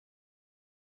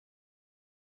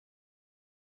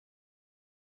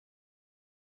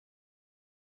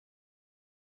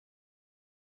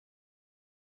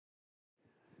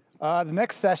The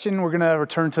next session, we're going to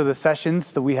return to the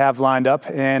sessions that we have lined up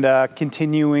and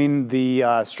continuing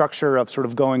the structure of sort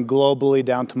of going globally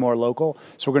down to more local.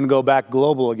 So we're going to go back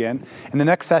global again. And the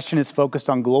next session is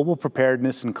focused on global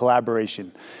preparedness and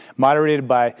collaboration, moderated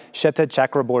by Sweta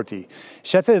Chakraborty.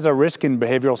 Sweta is a risk and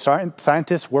behavioral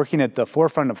scientist working at the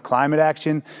forefront of climate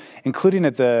action, including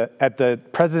as the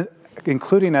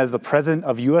president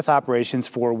of U.S. operations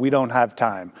for We Don't Have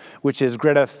Time, which is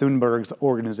Greta Thunberg's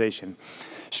organization.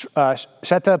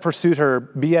 Sweta pursued her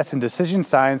BS in decision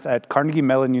science at Carnegie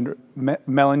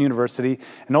Mellon University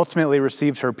and ultimately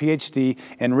received her PhD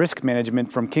in risk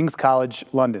management from King's College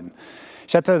London.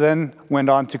 Sweta then went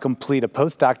on to complete a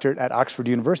postdoctorate at Oxford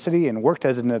University and worked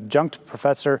as an adjunct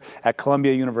professor at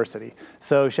Columbia University.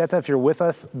 So Sweta, if you're with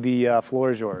us, the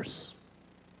floor is yours.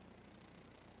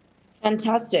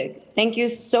 Fantastic. Thank you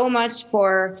so much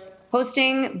for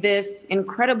hosting this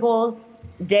incredible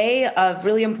day of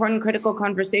really important critical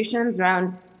conversations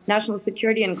around national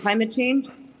security and climate change.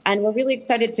 And we're really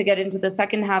excited to get into the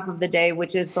second half of the day,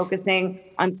 which is focusing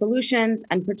on solutions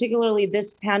and particularly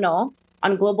this panel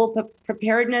on global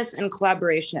preparedness and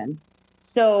collaboration.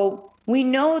 So we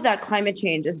know that climate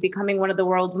change is becoming one of the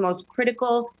world's most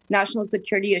critical national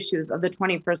security issues of the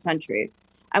 21st century.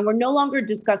 And we're no longer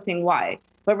discussing why,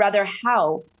 but rather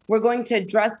how we're going to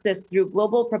address this through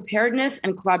global preparedness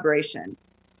and collaboration.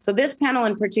 So this panel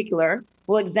in particular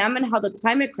will examine how the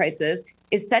climate crisis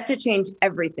is set to change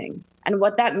everything and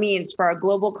what that means for our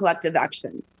global collective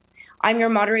action. I'm your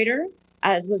moderator,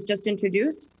 as was just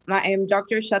introduced. I am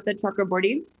Dr. Sweta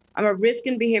Chakraborty. I'm a risk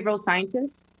and behavioral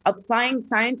scientist, applying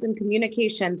science and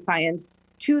communication science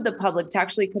to the public to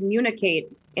actually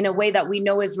communicate in a way that we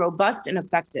know is robust and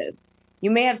effective.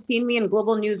 You may have seen me in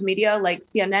global news media like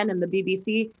CNN and the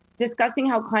BBC discussing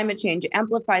how climate change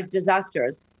amplifies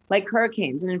disasters like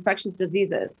hurricanes and infectious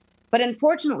diseases. But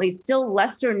unfortunately, still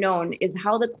lesser known is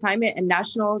how the climate and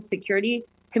national security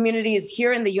communities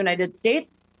here in the United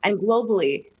States and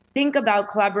globally think about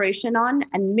collaboration on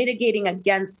and mitigating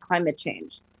against climate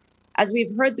change. As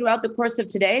we've heard throughout the course of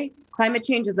today, climate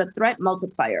change is a threat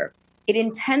multiplier. It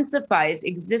intensifies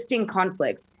existing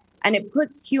conflicts, and it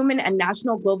puts human and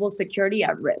national global security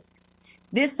at risk.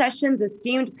 This session's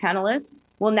esteemed panelists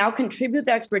will now contribute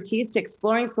their expertise to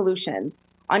exploring solutions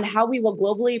on how we will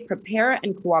globally prepare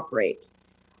and cooperate.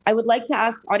 I would like to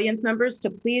ask audience members to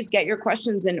please get your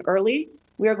questions in early.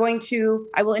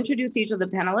 I will introduce each of the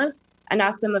panelists and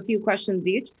ask them a few questions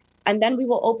each, and then we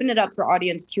will open it up for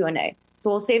audience Q&A. So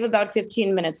we'll save about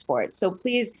 15 minutes for it. So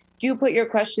please do put your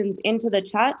questions into the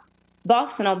chat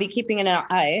box, and I'll be keeping an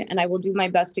eye, and I will do my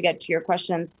best to get to your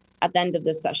questions at the end of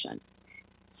this session.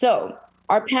 So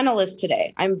our panelists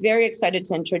today, I'm very excited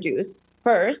to introduce.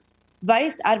 First,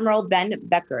 Vice Admiral Ben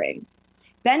Bekkering.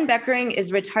 Ben Bekkering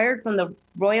is retired from the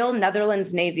Royal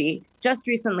Netherlands Navy just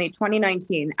recently,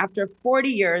 2019, after 40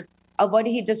 years of what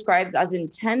he describes as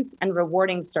intense and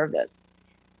rewarding service.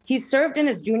 He served in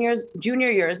his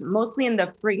junior years, mostly in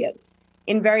the frigates,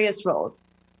 in various roles.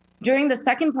 During the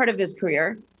second part of his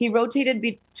career, he rotated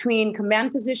between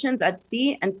command positions at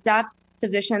sea and staff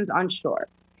positions on shore.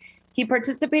 He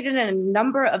participated in a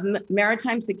number of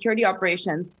maritime security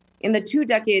operations in the 2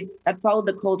 decades that followed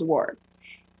the Cold War.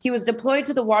 He was deployed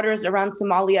to the waters around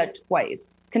Somalia twice,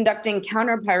 conducting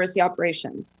counter-piracy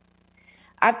operations.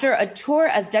 After a tour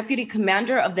as deputy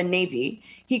commander of the Navy,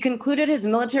 he concluded his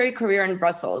military career in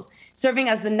Brussels, serving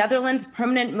as the Netherlands'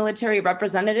 permanent military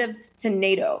representative to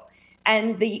NATO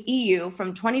and the EU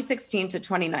from 2016 to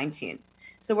 2019.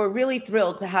 So we're really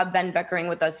thrilled to have Ben Bekkering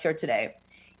with us here today.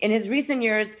 In his recent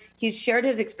years, he's shared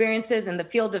his experiences in the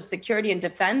field of security and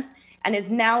defense and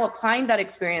is now applying that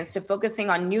experience to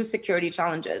focusing on new security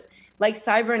challenges like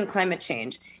cyber and climate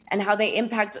change and how they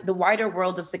impact the wider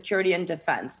world of security and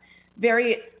defense.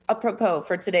 Very apropos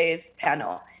for today's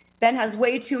panel. Ben has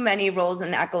way too many roles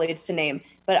and accolades to name,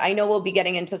 but I know we'll be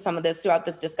getting into some of this throughout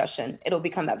this discussion. It'll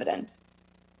become evident.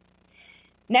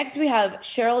 Next, we have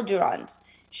Cheryl Durrant.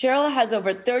 Cheryl has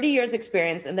over 30 years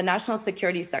experience in the national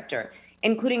security sector,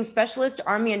 including specialist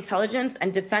Army intelligence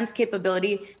and defense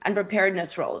capability and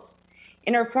preparedness roles.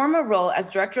 In her former role as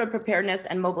Director of Preparedness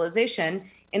and Mobilisation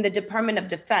in the Department of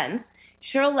Defense,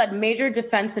 Cheryl led major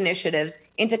defense initiatives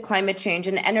into climate change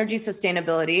and energy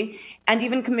sustainability, and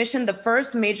even commissioned the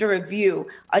first major review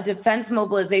of defense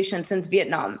mobilization since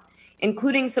Vietnam,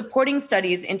 including supporting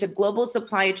studies into global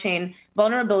supply chain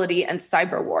vulnerability and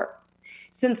cyber war.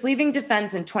 Since leaving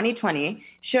defense in 2020,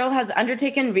 Cheryl has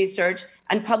undertaken research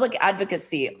and public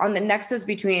advocacy on the nexus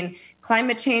between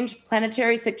climate change,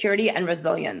 planetary security, and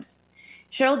resilience.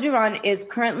 Cheryl Durrant is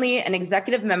currently an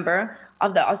executive member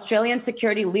of the Australian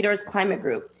Security Leaders Climate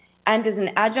Group and is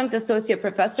an adjunct associate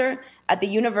professor at the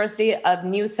University of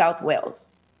New South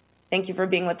Wales. Thank you for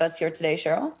being with us here today,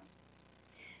 Cheryl.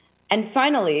 And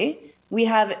finally, we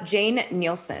have Jane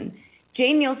Neilson.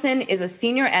 Jane Neilson is a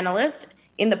senior analyst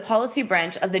in the policy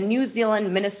branch of the New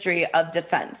Zealand Ministry of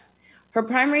Defence. Her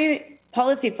primary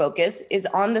policy focus is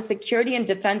on the security and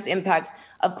defense impacts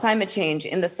of climate change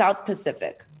in the South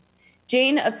Pacific.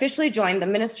 Jane officially joined the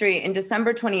ministry in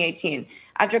December 2018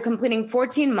 after completing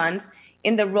 14 months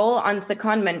in the role on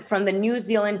secondment from the New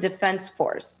Zealand Defence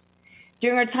Force.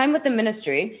 During her time with the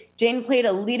ministry, Jane played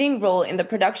a leading role in the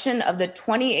production of the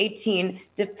 2018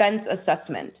 Defense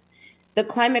Assessment, the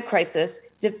Climate Crisis,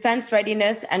 Defense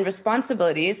Readiness and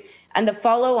Responsibilities, and the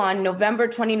follow-on November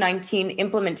 2019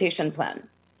 Implementation Plan,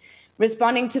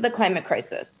 responding to the climate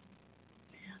crisis.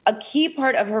 A key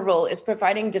part of her role is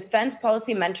providing defense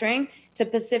policy mentoring to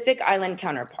Pacific Island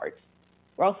counterparts.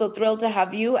 We're also thrilled to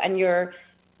have you and your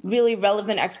really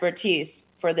relevant expertise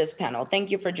for this panel.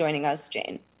 Thank you for joining us,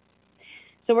 Jane.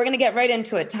 So we're going to get right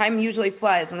into it. Time usually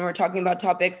flies when we're talking about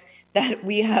topics that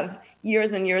we have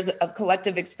years and years of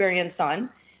collective experience on.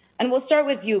 And we'll start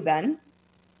with you, Ben.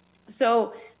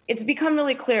 So it's become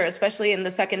really clear, especially in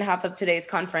the second half of today's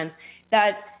conference,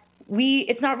 that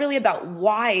it's not really about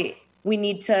why we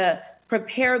need to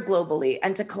prepare globally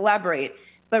and to collaborate,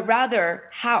 but rather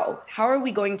how. How are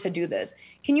we going to do this?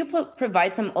 Can you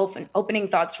provide some opening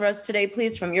thoughts for us today,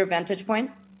 please, from your vantage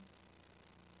point?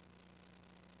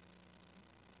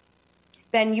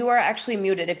 Ben, you are actually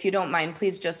muted. If you don't mind,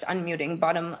 please just unmuting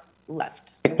bottom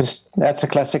left. That's a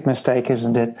classic mistake,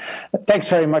 isn't it? Thanks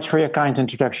very much for your kind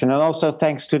introduction. And also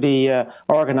thanks to the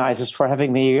organizers for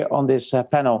having me on this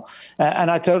panel. And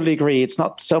I totally agree. It's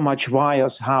not so much why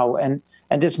as how. And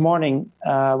this morning,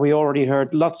 we already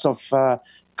heard lots of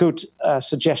good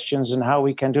suggestions on how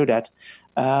we can do that.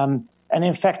 And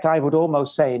in fact, I would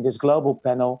almost say in this global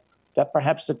panel that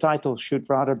perhaps the title should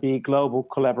rather be Global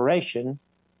Collaboration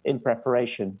in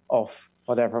Preparation of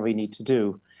whatever we need to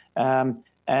do.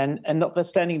 And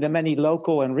notwithstanding the many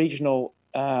local and regional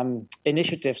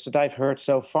initiatives that I've heard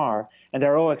so far, and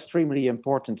they're all extremely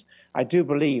important, I do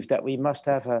believe that we must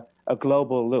have a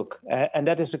global look. And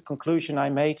that is a conclusion I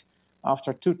made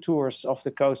after 2 tours off the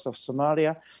coast of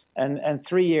Somalia and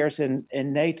 3 years in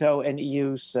NATO and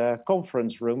EU's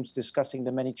conference rooms discussing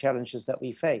the many challenges that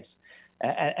we face.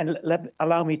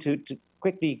 Allow me to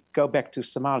quickly go back to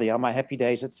Somalia, my happy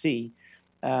days at sea.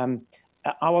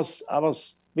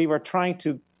 We were trying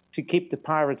to keep the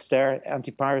pirates there,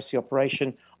 anti-piracy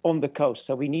operation, on the coast.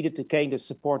 So we needed to gain the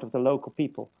support of the local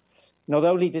people. Not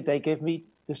only did they give me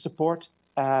the support,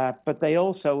 but they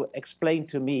also explained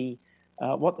to me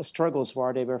what the struggles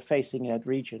were they were facing in that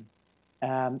region.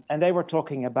 And they were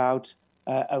talking about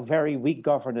a very weak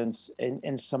governance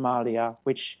in Somalia,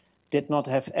 which did not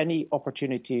have any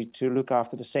opportunity to look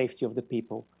after the safety of the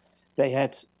people. They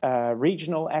had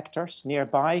regional actors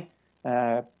nearby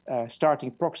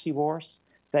starting proxy wars.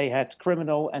 They had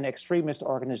criminal and extremist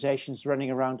organizations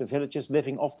running around the villages,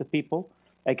 living off the people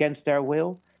against their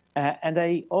will. And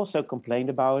they also complained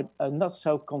about a not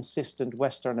so consistent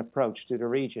Western approach to the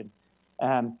region.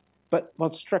 But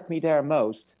what struck me there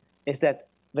most is that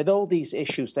with all these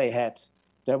issues they had,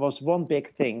 there was one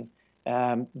big thing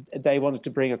they wanted to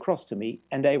bring across to me,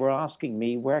 and they were asking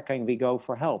me, where can we go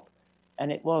for help?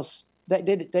 And it was, they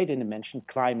didn't mention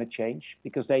climate change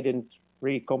because they didn't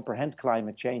really comprehend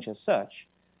climate change as such,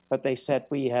 but they said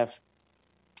we have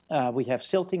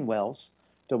silting wells,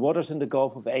 the waters in the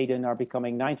Gulf of Aden are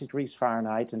becoming 90 degrees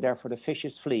Fahrenheit, and therefore the fish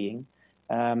is fleeing,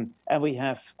 and we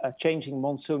have a changing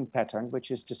monsoon pattern, which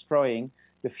is destroying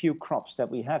the few crops that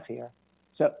we have here.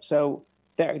 So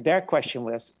their question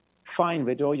was, fine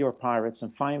with all your pirates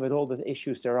and fine with all the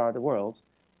issues there are in the world,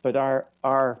 but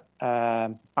our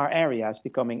area is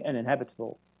becoming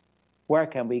uninhabitable. Where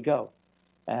can we go?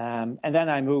 And then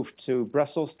I moved to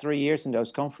Brussels 3 years in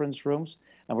those conference rooms,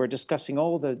 and we're discussing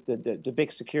all the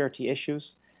big security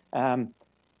issues.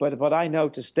 But what I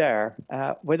noticed there,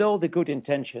 with all the good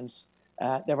intentions,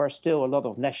 there were still a lot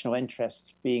of national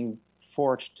interests being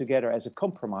forged together as a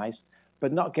compromise,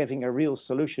 but not giving a real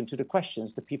solution to the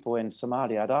questions the people in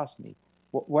Somalia had asked me.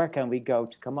 Where can we go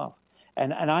to come up?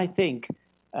 And I think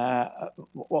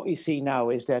what we see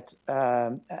now is that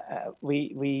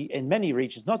we in many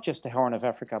regions, not just the Horn of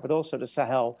Africa, but also the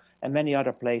Sahel and many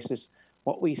other places,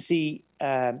 what we see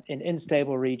in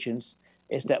unstable regions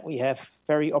is that we have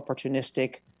very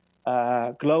opportunistic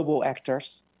global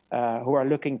actors who are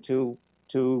looking to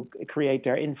create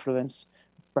their influence,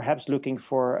 perhaps looking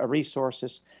for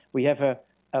resources. We have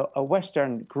a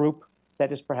Western group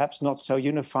that is perhaps not so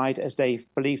unified as they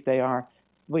believe they are,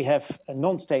 we have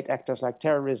non-state actors like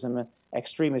terrorism,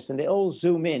 extremists, and they all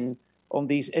zoom in on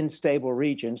these unstable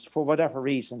regions for whatever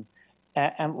reason.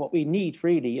 And what we need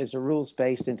really is a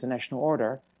rules-based international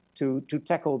order to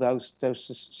tackle those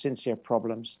sincere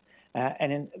problems.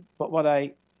 But what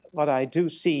I do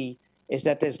see is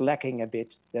that there's lacking a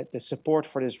bit, that the support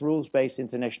for this rules-based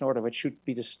international order, which should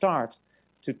be the start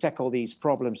to tackle these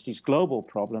problems, these global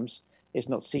problems, is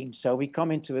not seen. So we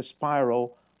come into a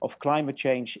spiral of climate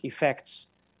change effects,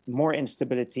 more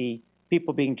instability,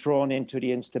 people being drawn into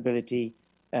the instability,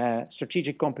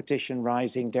 strategic competition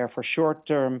rising, therefore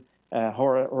short-term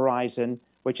horizon,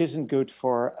 which isn't good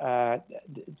for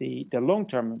the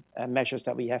long-term measures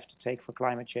that we have to take for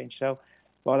climate change. So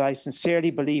what I sincerely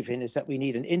believe in is that we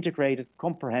need an integrated,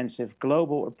 comprehensive,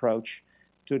 global approach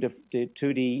to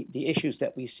the issues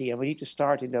that we see. And we need to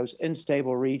start in those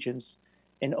unstable regions,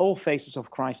 in all phases of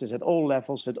crisis, at all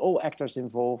levels, with all actors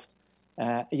involved,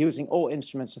 using all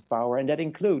instruments of power, and that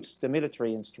includes the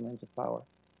military instruments of power.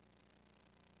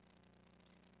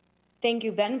 Thank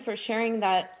you, Ben, for sharing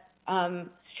that,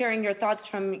 sharing your thoughts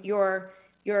from your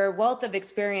wealth of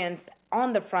experience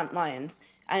on the front lines.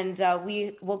 And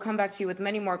we will come back to you with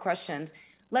many more questions.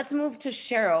 Let's move to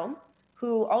Cheryl,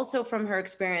 who also from her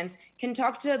experience can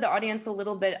talk to the audience a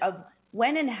little bit of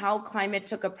when and how climate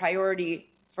took a priority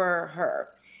for her,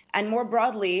 and more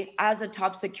broadly, as a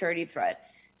top security threat.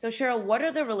 So Cheryl, what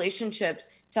are the relationships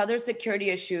to other security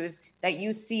issues that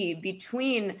you see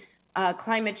between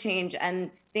climate change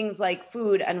and things like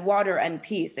food and water and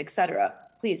peace, et cetera?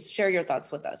 Please share your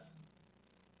thoughts with us.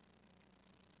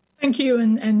 Thank you,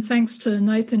 and thanks to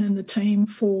Nathan and the team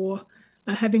for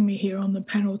having me here on the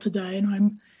panel today. And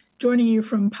I'm joining you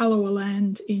from Palawa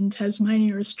Land in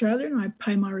Tasmania, Australia, and I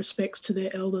pay my respects to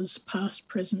their elders, past,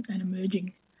 present, and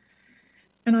emerging.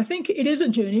 And I think it is a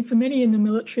journey for many in the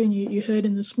military, and you heard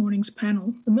in this morning's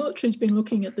panel, the military's been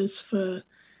looking at this for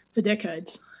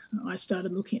decades. I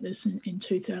started looking at this in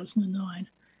 2009.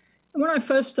 And when I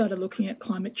first started looking at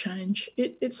climate change,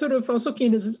 I was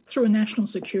looking at it through a national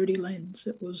security lens.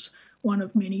 It was one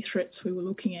of many threats we were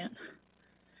looking at.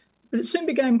 But it soon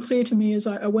became clear to me as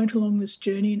I went along this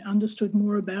journey and understood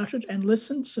more about it and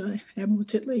listened. So Admiral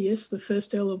Titley, yes, the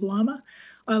first L of Lama.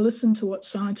 I listened to what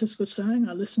scientists were saying.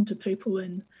 I listened to people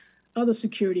in other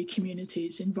security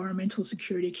communities, environmental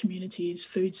security communities,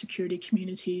 food security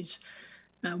communities,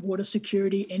 water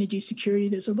security, energy security.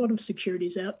 There's a lot of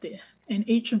securities out there, and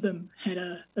each of them had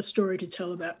a story to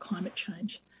tell about climate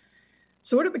change.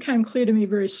 So what it became clear to me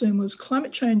very soon was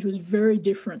climate change was very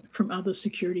different from other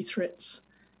security threats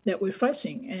that we're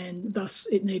facing, and thus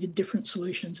it needed different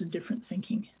solutions and different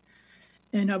thinking.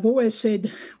 And I've always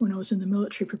said when I was in the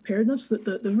military preparedness that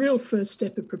the real first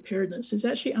step of preparedness is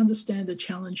actually understand the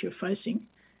challenge you're facing.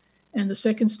 And the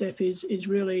second step is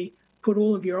really put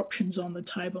all of your options on the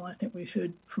table. I think we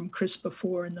heard from Chris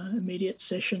before in the immediate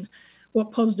session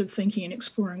what positive thinking and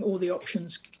exploring all the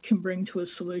options can bring to a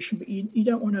solution, but you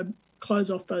don't want to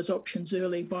close off those options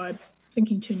early by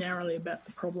thinking too narrowly about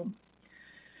the problem.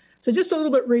 So just a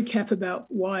little bit recap about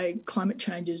why climate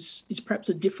change is perhaps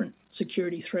a different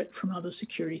security threat from other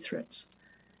security threats.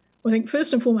 Well, I think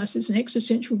first and foremost, it's an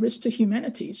existential risk to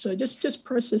humanity. So just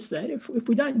process that. If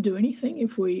we don't do anything,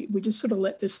 if we just sort of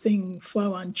let this thing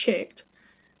flow unchecked,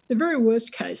 the very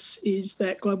worst case is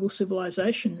that global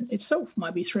civilization itself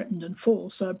might be threatened and fall.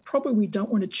 So probably we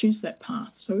don't want to choose that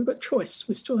path. So we've got choice.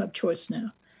 We still have choice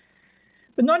now.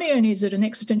 But not only is it an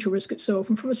existential risk itself,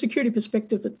 and from a security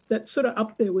perspective, that's sort of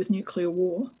up there with nuclear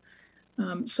war.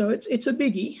 So it's a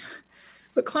biggie.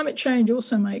 But climate change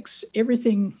also makes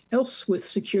everything else with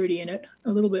security in it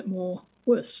a little bit more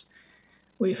worse.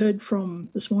 We heard from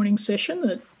this morning's session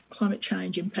that climate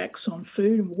change impacts on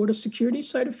food and water security,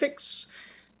 so it affects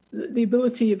the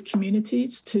ability of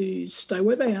communities to stay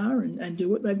where they are and do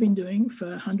what they've been doing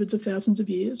for hundreds of thousands of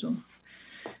years, or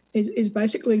is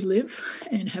basically live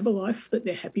and have a life that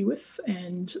they're happy with,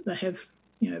 and they have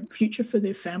future for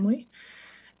their family.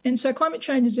 And so climate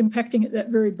change is impacting at that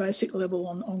very basic level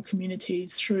on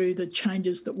communities through the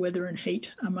changes that weather and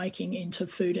heat are making into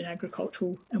food and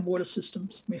agricultural and water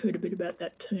systems. We heard a bit about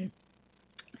that too.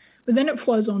 But then it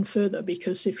flows on further,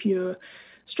 because if you're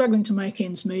struggling to make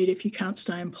ends meet, if you can't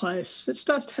stay in place, it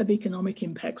starts to have economic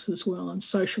impacts as well and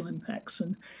social impacts.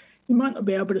 And you might not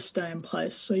be able to stay in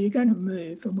place, so you're going to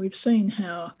move. And we've seen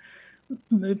how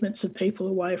movements of people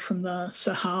away from the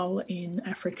Sahel in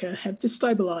Africa have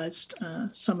destabilised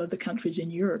some of the countries in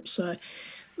Europe. So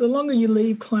the longer you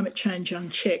leave climate change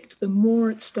unchecked, the more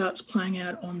it starts playing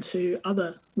out onto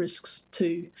other risks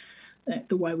to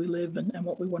the way we live and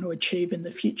what we want to achieve in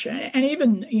the future. And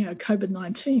even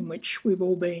COVID-19, which we've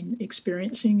all been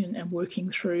experiencing and working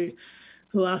through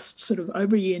the last sort of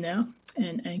over a year now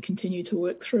and continue to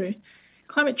work through.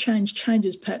 Climate change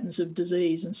changes patterns of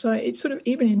disease, and so it sort of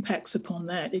even impacts upon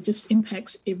that. It just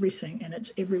impacts everything, and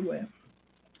it's everywhere.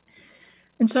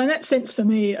 And so in that sense, for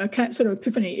me, a sort of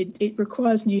epiphany, it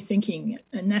requires new thinking,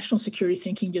 and national security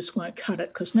thinking just won't cut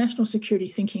it, because national security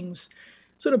thinking's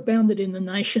sort of bounded in the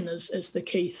nation as the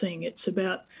key thing. It's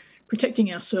about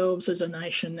protecting ourselves as a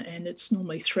nation, and it's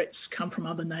normally threats come from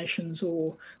other nations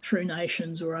or through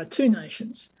nations or are to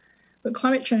nations. But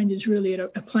climate change is really at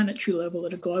a planetary level,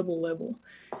 at a global level.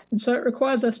 And so it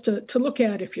requires us to look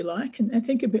out, if you like, and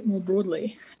think a bit more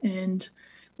broadly. And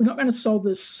we're not going to solve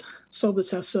this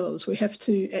ourselves. We have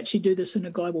to actually do this in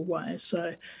a global way.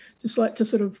 So just like to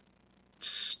sort of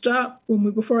start,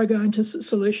 before I go into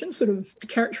solutions, sort of to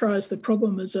characterise the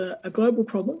problem as a global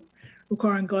problem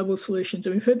requiring global solutions.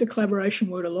 And we've heard the collaboration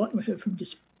word a lot, and we've heard from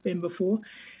just Ben before.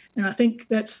 And I think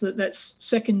that's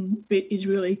second bit is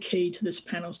really key to this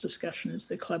panel's discussion, is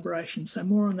the collaboration. So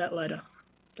more on that later.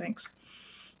 Thanks.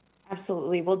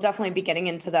 Absolutely. We'll definitely be getting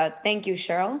into that. Thank you,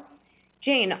 Cheryl.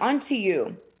 Jane, on to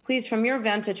you. Please, from your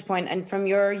vantage point and from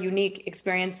your unique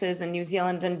experiences in New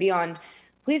Zealand and beyond,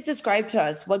 please describe to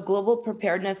us what global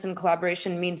preparedness and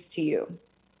collaboration means to you.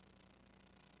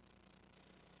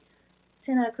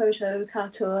 Tēnā koutou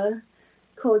katoa,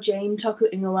 ko Jane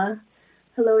toku ingoa.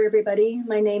 Hello, everybody.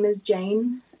 My name is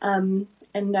Jane, and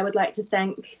I would like to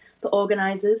thank the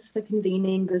organisers for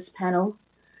convening this panel.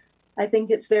 I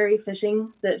think it's very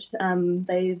fitting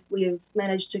that we have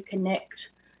managed to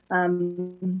connect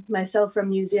myself from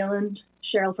New Zealand,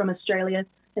 Cheryl from Australia,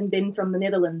 and Ben from the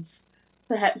Netherlands.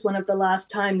 Perhaps one of the last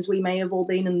times we may have all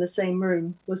been in the same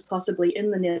room was possibly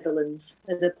in the Netherlands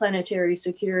at a planetary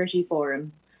security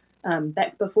forum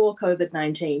back before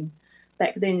COVID-19,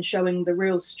 back then showing the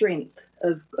real strength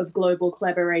of global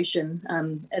collaboration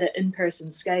at an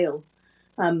in-person scale.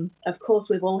 Of course,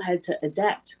 we've all had to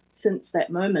adapt since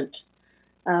that moment.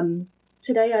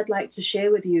 Today, I'd like to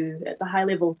share with you at the high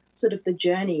level sort of the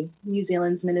journey New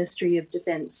Zealand's Ministry of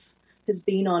Defence has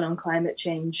been on climate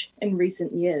change in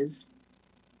recent years.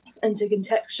 And to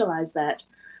contextualise that,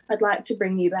 I'd like to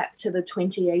bring you back to the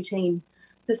 2018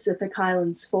 Pacific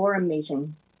Islands Forum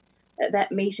meeting. At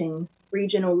that meeting,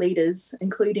 regional leaders,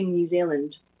 including New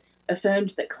Zealand,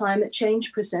 affirmed that climate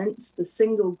change presents the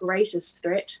single greatest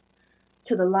threat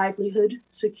to the livelihood,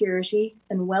 security,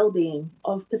 and well-being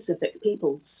of Pacific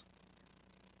peoples.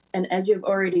 And as you've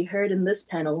already heard in this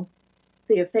panel,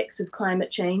 the effects of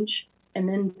climate change, and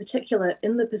in particular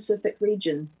in the Pacific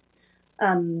region,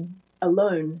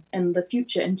 alone, and the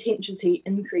future intensity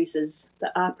increases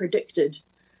that are predicted,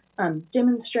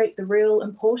 demonstrate the real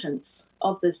importance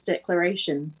of this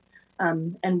declaration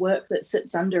and work that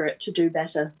sits under it to do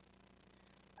better.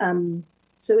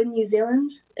 So in New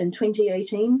Zealand, in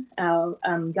 2018, our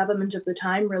government of the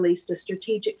time released a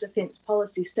strategic defence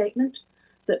policy statement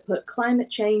that put climate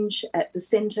change at the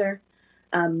centre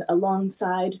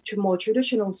alongside more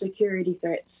traditional security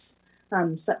threats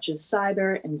such as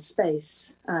cyber and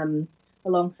space,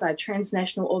 alongside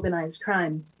transnational organised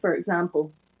crime, for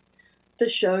example.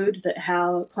 This showed that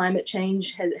how climate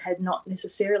change had not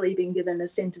necessarily been given a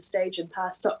centre stage in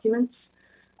past documents.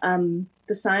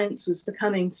 The science was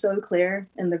becoming so clear,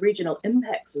 and the regional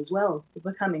impacts as well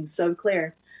were becoming so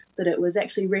clear, that it was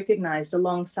actually recognised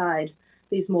alongside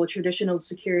these more traditional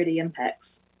security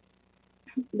impacts.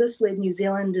 This led New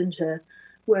Zealand into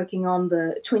working on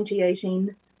the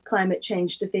 2018 Climate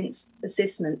Change Defence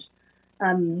Assessment,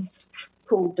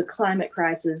 called the Climate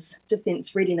Crisis,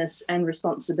 Defence Readiness and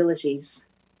Responsibilities.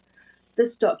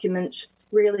 This document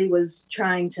really was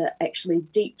trying to actually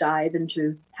deep dive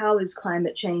into how is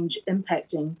climate change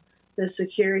impacting the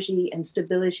security and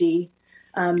stability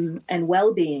and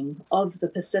well-being of the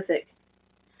Pacific.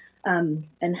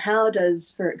 And how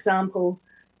does, for example,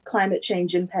 climate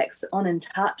change impacts on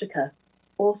Antarctica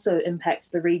also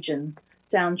impact the region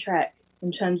down track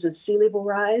in terms of sea level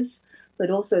rise, but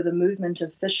also the movement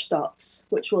of fish stocks,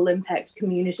 which will impact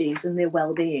communities and their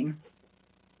well-being.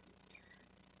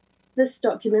 This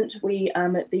document, we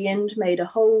at the end made a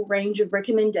whole range of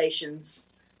recommendations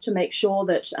to make sure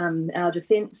that our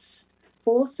Defence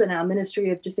Force and our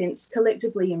Ministry of Defence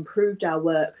collectively improved our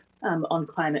work on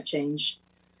climate change.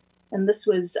 And this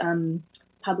was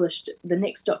published, the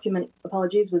next document,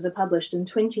 was published in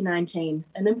 2019,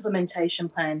 an implementation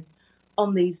plan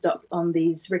on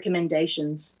these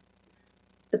recommendations.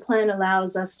 The plan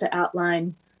allows us to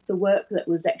outline the work that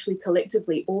was actually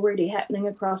collectively already happening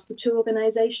across the two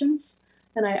organisations.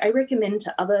 And I recommend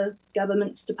to other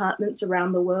governments, departments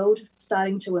around the world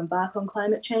starting to embark on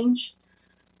climate change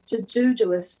to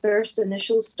do a first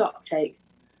initial stock take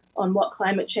on what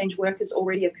climate change work is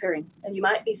already occurring. And you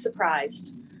might be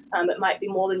surprised. It might be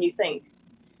more than you think.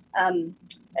 And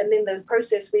then the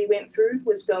process we went through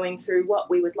was going through what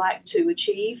we would like to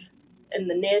achieve in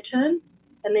the near term,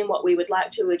 and then what we would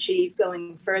like to achieve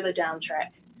going further down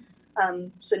track.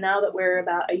 So now that we're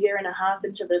about a year and a half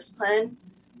into this plan,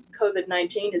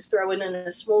 COVID-19 is thrown in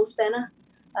a small spanner,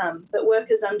 but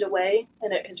work is underway,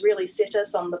 and it has really set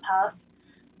us on the path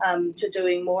to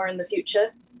doing more in the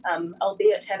future,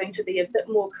 albeit having to be a bit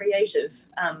more creative,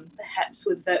 perhaps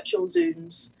with virtual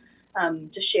Zooms,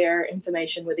 to share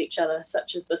information with each other,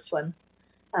 such as this one.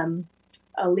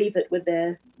 I'll leave it with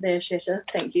their Sweta.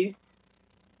 Thank you.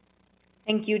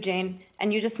 Thank you, Jane.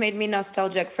 And you just made me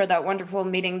nostalgic for that wonderful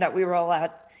meeting that we were all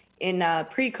at in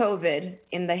pre-COVID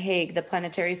in The Hague, the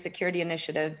Planetary Security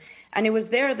Initiative. And it was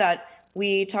there that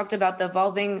we talked about the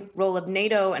evolving role of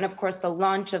NATO and, of course, the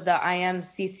launch of the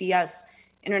IMCCS,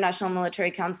 International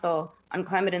Military Council on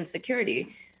Climate and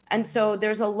Security. And so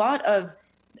there's a lot of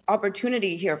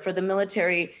opportunity here for the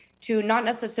military to not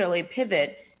necessarily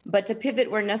pivot, but to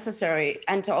pivot where necessary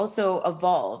and to also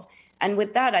evolve. And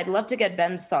with that, I'd love to get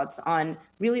Ben's thoughts on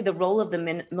really the role of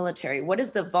the military. What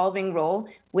is the evolving role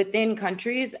within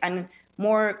countries and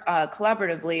more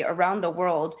collaboratively around the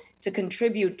world to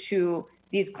contribute to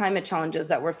these climate challenges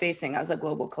that we're facing as a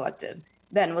global collective?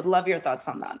 Ben, would love your thoughts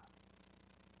on that.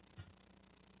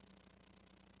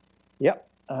 Yep.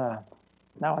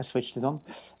 Now I switched it on.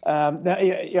 No,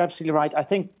 you're absolutely right. I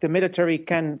think the military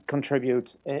can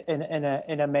contribute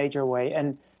in a major way,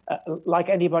 and like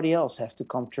anybody else, have to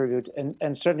contribute.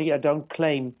 And certainly, I don't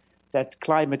claim that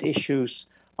climate issues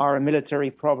are a military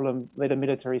problem with a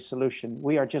military solution.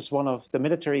 We are just the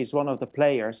military is one of the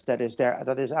players that is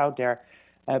out there.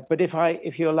 But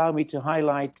if you allow me to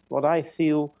highlight what I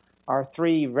feel are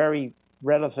three very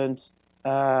relevant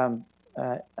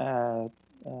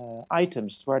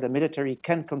items where the military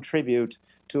can contribute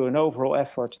to an overall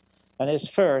effort. And is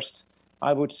first,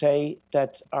 I would say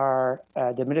that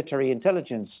the military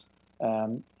intelligence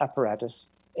apparatus,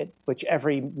 which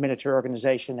every military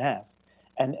organization have,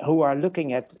 and who are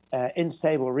looking at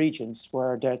unstable regions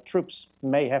where their troops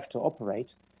may have to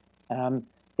operate,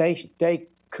 they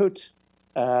could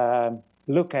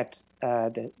look at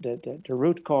the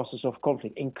root causes of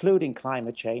conflict, including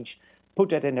climate change, put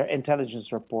that in their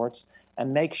intelligence reports,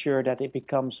 and make sure that it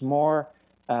becomes more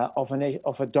of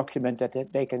a document that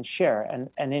they can share.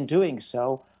 And in doing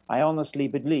so, I honestly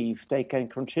believe they can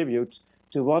contribute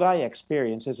to what I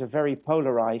experience as a very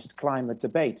polarized climate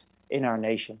debate in our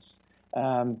nations,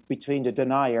 between the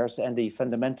deniers and the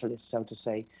fundamentalists, so to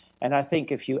say. And I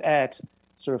think if you add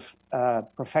sort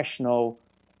of professional,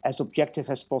 as objective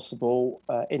as possible,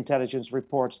 intelligence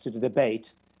reports to the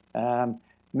debate,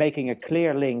 making a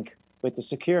clear link with the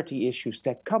security issues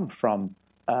that come from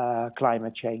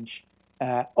climate change,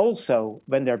 also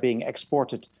when they're being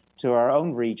exported to our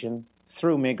own region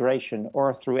through migration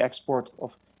or through export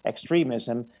of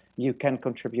extremism, you can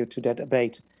contribute to that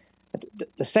debate.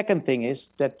 The second thing is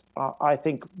that I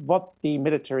think what the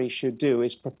military should do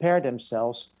is prepare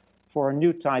themselves for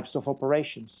new types of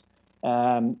operations.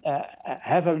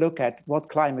 Have a look at what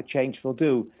climate change will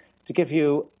do. To give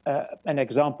you an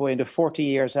example, in the 40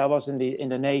 years I was in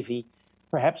the Navy,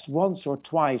 perhaps once or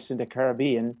twice in the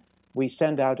Caribbean, we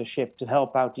send out a ship to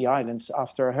help out the islands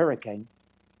after a hurricane.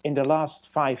 In the last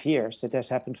 5 years, it has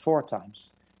happened 4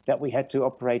 times that we had to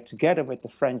operate together with the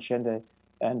French and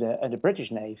the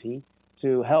British Navy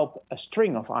to help a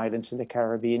string of islands in the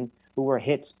Caribbean who were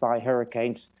hit by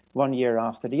hurricanes one year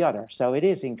after the other. So it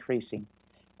is increasing.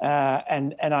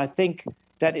 And I think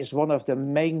that is one of the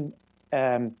main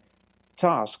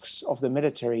tasks of the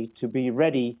military, to be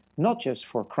ready not just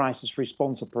for crisis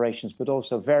response operations, but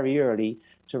also very early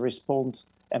to respond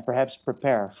and perhaps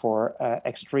prepare for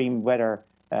extreme weather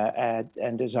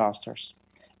and disasters.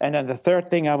 And then the third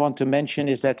thing I want to mention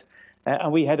is that,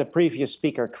 and we had a previous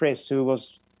speaker, Chris,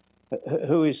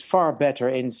 who is far better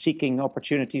in seeking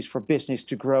opportunities for business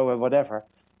to grow and whatever.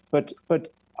 But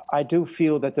I do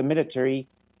feel that the military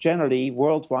generally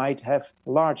worldwide have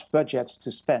large budgets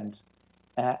to spend.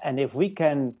 And if we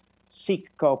can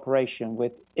seek cooperation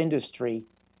with industry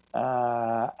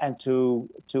and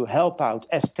to help out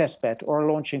as testbed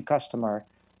or launching customer,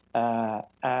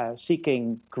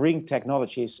 seeking green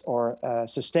technologies or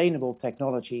sustainable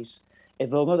technologies, it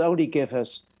will not only give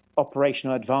us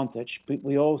operational advantage, but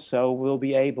we also will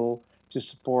be able to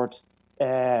support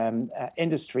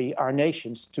industry, our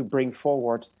nations, to bring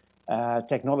forward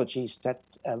technologies that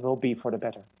will be for the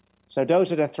better. So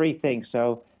those are the 3 things.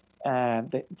 So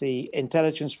the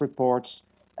intelligence reports,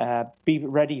 be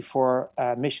ready for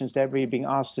missions that we're being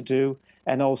asked to do,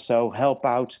 and also help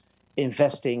out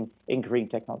investing in green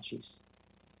technologies.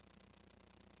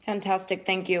 Fantastic,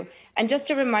 thank you. And just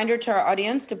a reminder to our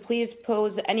audience to please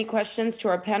pose any questions to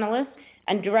our panelists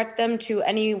and direct them to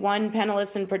any one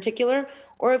panelist in particular,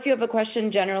 or if you have a question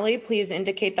generally, please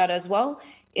indicate that as well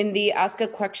in the Ask a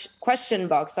Question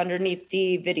box underneath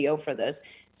the video for this.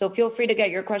 So feel free to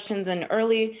get your questions in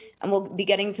early, and we'll be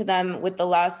getting to them with the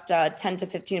last 10 to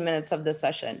 15 minutes of the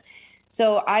session.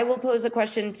 So I will pose a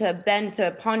question to Ben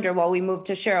to ponder while we move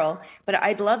to Cheryl, but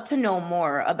I'd love to know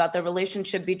more about the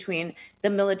relationship between the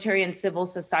military and civil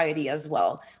society as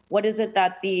well. What is it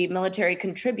that the military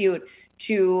contribute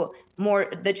to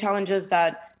the challenges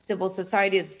that civil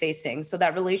society is facing? So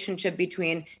that relationship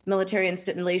between military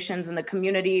installations and the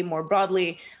community more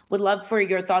broadly, would love for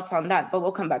your thoughts on that, but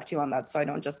we'll come back to you on that so I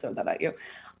don't just throw that at you.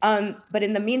 But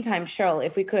in the meantime, Cheryl,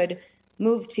 if we could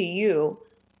move to you,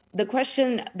 the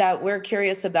question that we're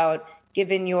curious about,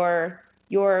 given your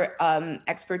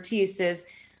expertise, is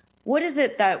what is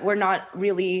it that we're not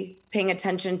really paying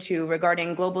attention to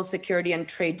regarding global security and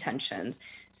trade tensions?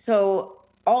 So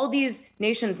all these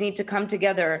nations need to come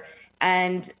together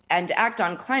and act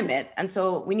on climate. And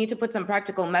so we need to put some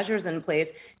practical measures in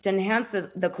place to enhance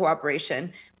the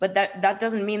cooperation. But that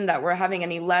doesn't mean that we're having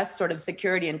any less sort of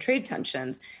security and trade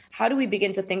tensions. How do we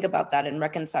begin to think about that and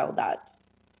reconcile that?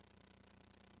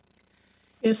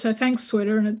 Yeah, so thanks,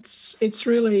 Sweta, and it's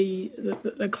really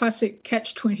the classic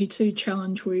catch-22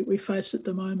 challenge we face at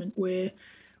the moment, where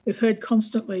we've heard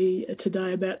constantly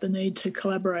today about the need to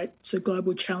collaborate. It's a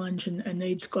global challenge and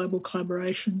needs global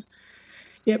collaboration.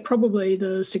 Yet probably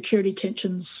the security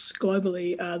tensions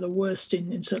globally are the worst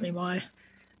in certainly my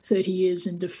 30 years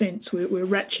in defence. We're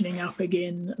ratcheting up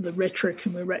again the rhetoric,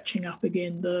 and we're ratcheting up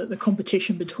again the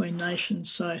competition between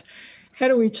nations. So how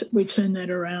do we turn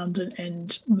that around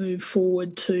and move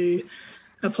forward to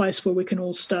a place where we can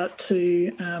all start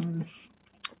to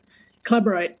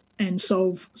collaborate and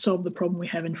solve the problem we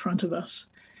have in front of us?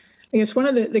 I guess one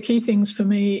of the key things for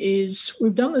me is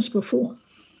we've done this before.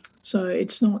 So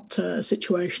it's not a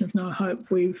situation of no hope.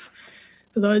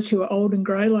 For those who are old and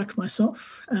grey like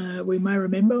myself, we may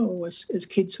remember, or as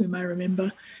kids we may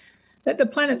remember, that the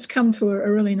planet's come to a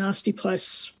really nasty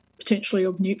place, potentially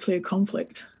of nuclear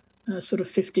conflict, sort of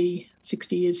 50,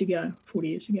 60 years ago, 40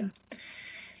 years ago.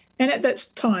 And at that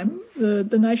time,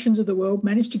 the nations of the world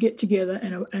managed to get together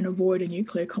and avoid a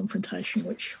nuclear confrontation,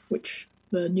 which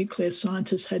the nuclear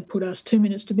scientists had put us 2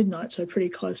 minutes to midnight, so pretty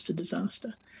close to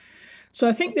disaster. So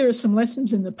I think there are some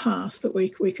lessons in the past that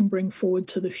we can bring forward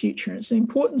to the future. And it's the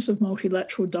importance of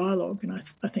multilateral dialogue, and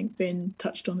I think Ben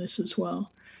touched on this as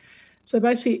well. So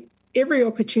basically, every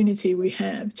opportunity we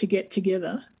have to get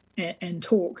together and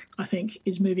talk, I think,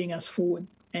 is moving us forward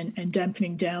and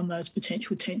dampening down those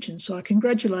potential tensions. So I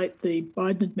congratulate the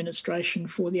Biden administration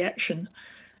for the action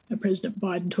that President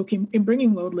Biden took in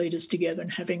bringing world leaders together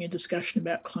and having a discussion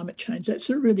about climate change. That's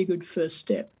a really good first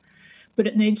step. But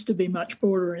it needs to be much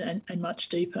broader and much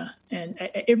deeper, and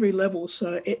at every level.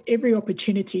 So every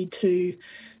opportunity to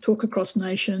talk across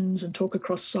nations and talk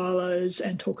across silos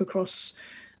and talk across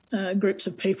groups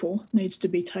of people needs to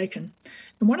be taken.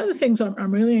 And one of the things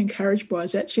I'm really encouraged by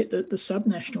is actually at the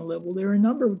subnational level, there are a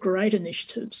number of great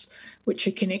initiatives which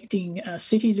are connecting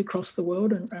cities across the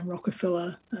world, and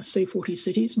Rockefeller C40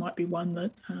 cities might be one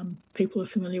that people are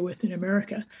familiar with in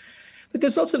America. But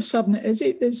there's lots of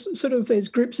there's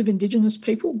groups of Indigenous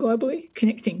people globally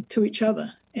connecting to each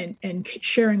other and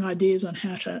sharing ideas on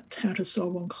how to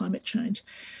solve on climate change.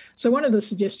 So one of the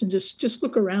suggestions is just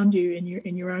look around you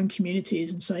in your own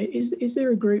communities and say, is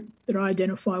there a group that I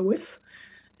identify with?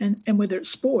 And whether it's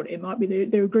sport, it might be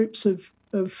there are groups of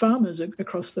farmers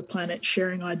across the planet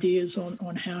sharing ideas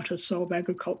on how to solve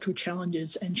agricultural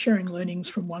challenges and sharing learnings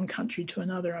from one country to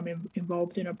another. I'm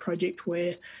involved in a project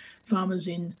where farmers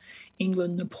in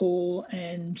England, Nepal,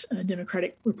 and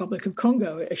Democratic Republic of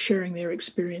Congo are sharing their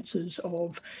experiences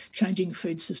of changing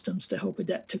food systems to help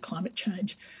adapt to climate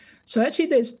change. So actually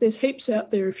there's heaps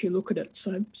out there if you look at it.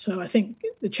 So I think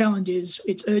the challenge is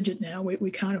it's urgent now.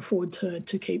 We can't afford to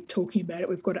keep talking about it.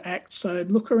 We've got to act. So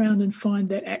look around and find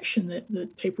that action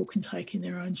that people can take in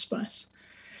their own space.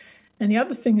 And the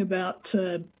other thing about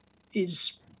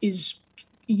is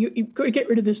you've got to get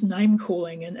rid of this name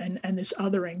calling and this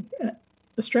othering.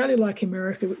 Australia, like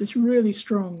America, with this really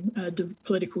strong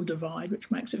political divide, which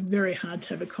makes it very hard to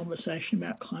have a conversation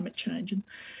about climate change. And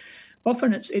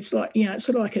often it's like, it's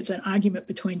sort of like it's an argument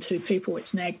between two people.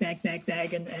 It's nag,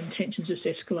 and tensions just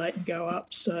escalate and go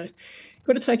up. So you've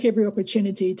got to take every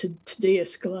opportunity to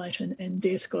de-escalate and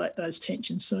de-escalate those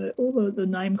tensions. So all the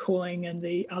name calling and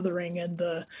the othering and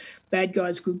the bad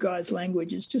guys, good guys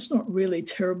language is just not really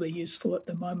terribly useful at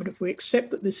the moment. If we accept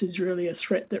that this is really a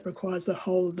threat that requires the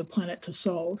whole of the planet to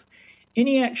solve,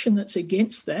 any action that's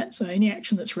against that, so any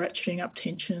action that's ratcheting up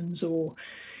tensions or,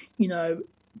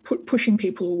 pushing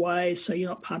people away so you're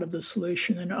not part of the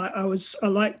solution. And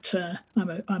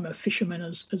I'm a fisherman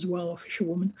as well, a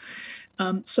fisherwoman.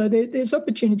 So there's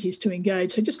opportunities to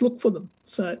engage. So just look for them.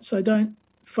 So don't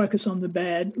focus on the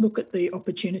bad. Look at the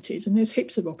opportunities, and there's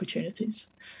heaps of opportunities.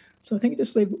 So I think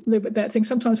just leave with that thing.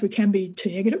 Sometimes we can be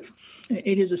too negative.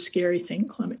 It is a scary thing,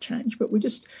 climate change, but we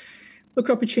just look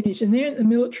at opportunities. And there in the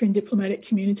military and diplomatic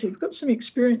community, we've got some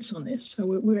experience on this. So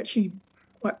we're actually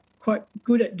quite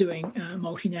good at doing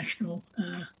multinational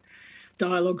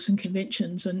dialogues and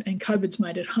conventions, and COVID's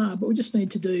made it hard, but we just need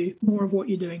to do more of what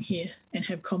you're doing here and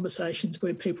have conversations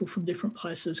where people from different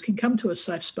places can come to a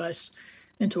safe space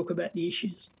and talk about the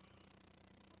issues.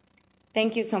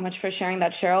 Thank you so much for sharing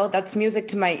that, Cheryl. That's music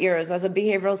to my ears. As a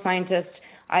behavioral scientist,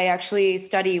 I actually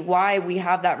study why we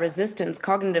have that resistance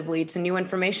cognitively to new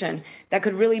information that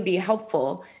could really be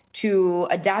helpful to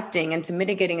adapting and to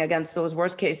mitigating against those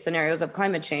worst case scenarios of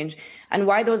climate change, and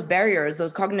why those barriers,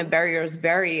 those cognitive barriers,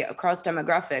 vary across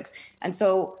demographics. And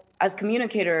so as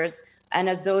communicators and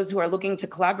as those who are looking to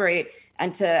collaborate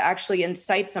and to actually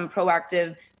incite some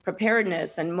proactive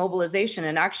preparedness and mobilization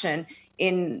and action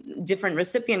in different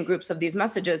recipient groups of these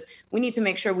messages, we need to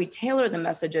make sure we tailor the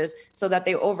messages so that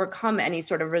they overcome any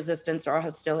sort of resistance or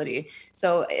hostility.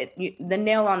 So the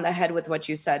nail on the head with what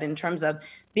you said in terms of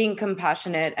being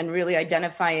compassionate and really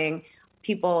identifying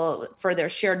people for their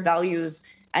shared values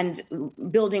and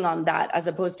building on that, as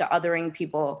opposed to othering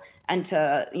people and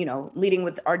to, leading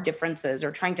with our differences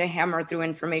or trying to hammer through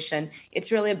information.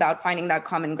 It's really about finding that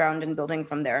common ground and building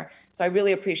from there. So I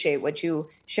really appreciate what you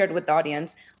shared with the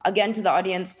audience. Again, to the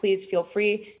audience, please feel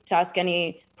free to ask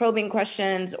any probing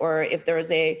questions, or if there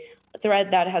is a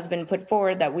thread that has been put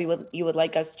forward that you would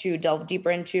like us to delve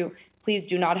deeper into, please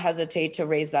do not hesitate to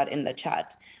raise that in the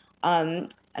chat. And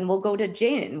we'll go to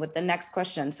Jane with the next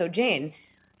question. So Jane,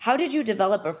 how did you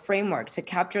develop a framework to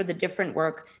capture the different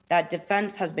work that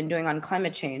defense has been doing on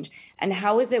climate change, and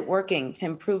how is it working to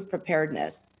improve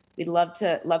preparedness? We'd love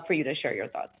for you to share your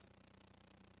thoughts.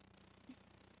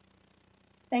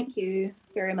 Thank you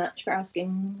very much for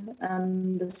asking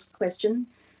this question.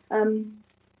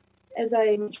 As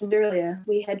I mentioned earlier,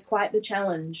 we had quite the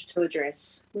challenge to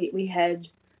address. We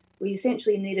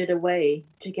essentially needed a way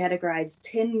to categorize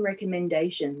 10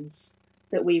 recommendations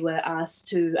that we were asked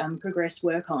to progress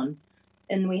work on.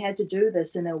 And we had to do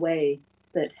this in a way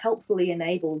that helpfully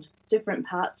enabled different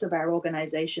parts of our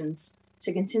organizations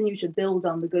to continue to build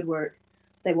on the good work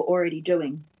they were already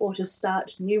doing, or to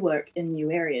start new work in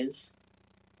new areas.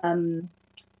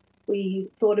 We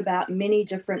thought about many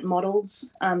different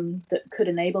models that could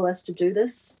enable us to do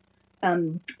this.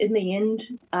 In the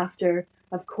end, after,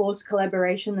 of course,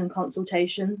 collaboration and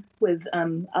consultation with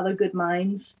other good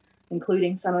minds,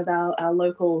 including some of our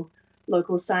local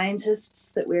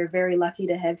scientists that we're very lucky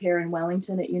to have here in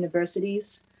Wellington at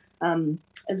universities,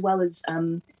 as well as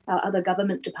our other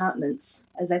government departments.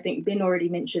 As I think Ben already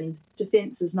mentioned,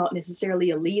 defence is not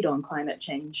necessarily a lead on climate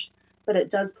change, but it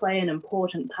does play an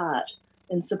important part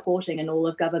in supporting an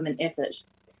all-of-government effort.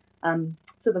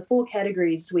 So the 4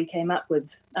 categories we came up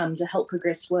with to help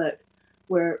progress work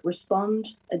were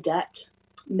respond, adapt,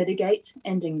 mitigate,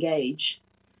 and engage.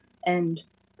 And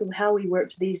how we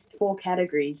worked these 4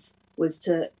 categories was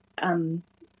to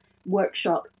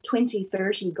workshop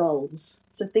 2030 goals.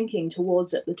 So thinking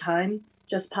towards, at the time,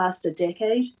 just past a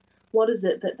decade, what is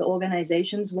it that the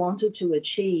organizations wanted to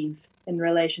achieve in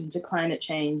relation to climate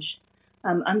change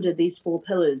under these 4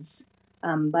 pillars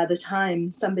by the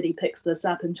time somebody picks this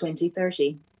up in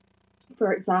 2030.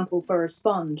 For example, for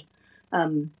respond,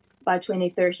 by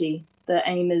 2030, the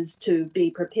aim is to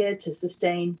be prepared to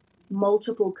sustain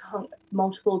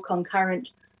multiple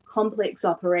concurrent complex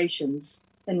operations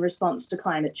in response to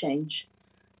climate change.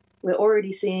 We're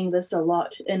already seeing this a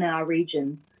lot in our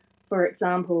region. For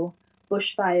example,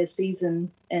 bushfire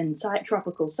season and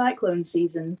tropical cyclone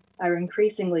season are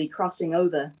increasingly crossing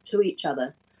over to each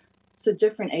other. So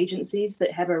different agencies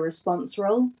that have a response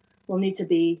role will need to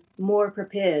be more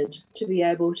prepared to be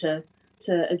able to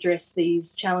address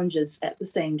these challenges at the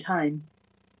same time.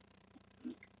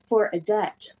 For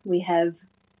adapt, we have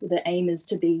the aim is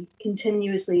to be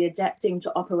continuously adapting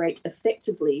to operate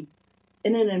effectively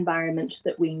in an environment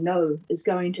that we know is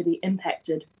going to be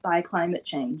impacted by climate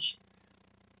change.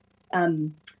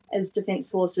 as defence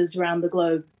forces around the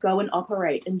globe go and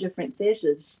operate in different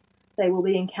theatres, they will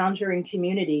be encountering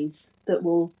communities that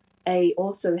will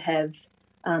also have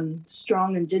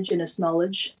strong Indigenous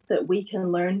knowledge that we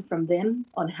can learn from them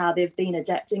on how they've been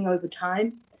adapting over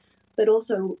time, but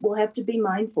also we'll have to be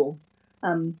mindful.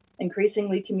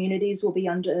 Increasingly, communities will be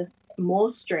under more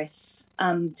stress,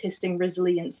 testing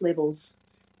resilience levels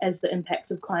as the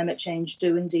impacts of climate change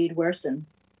do indeed worsen.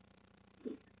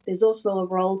 There's also a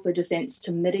role for defence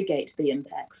to mitigate the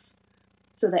impacts.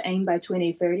 So the aim by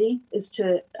 2030 is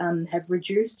to have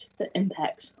reduced the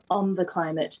impact on the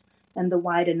climate and the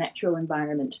wider natural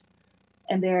environment.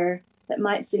 And that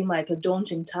might seem like a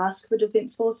daunting task for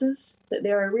defence forces, but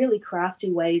there are really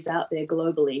crafty ways out there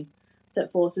globally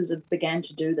that forces have began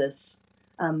to do this.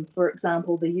 For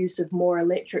example, the use of more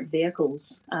electric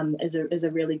vehicles is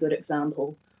a really good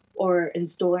example, or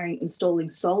installing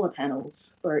solar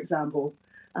panels, for example,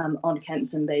 on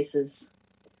camps and bases.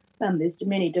 There's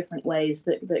many different ways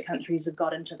that countries have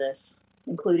got into this,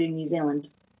 including New Zealand.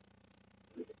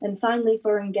 And finally,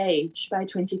 for Engage, by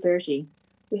 2030,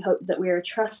 we hope that we're a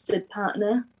trusted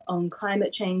partner on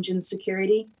climate change and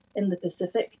security in the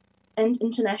Pacific and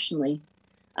internationally.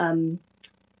 And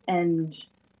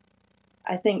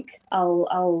I think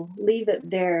I'll leave it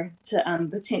there to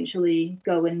potentially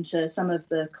go into some of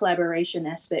the collaboration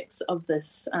aspects of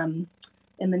this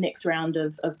in the next round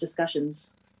of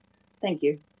discussions. Thank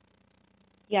you.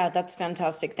 Yeah, that's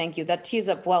fantastic. Thank you. That tees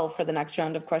up well for the next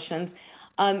round of questions.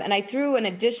 And I threw an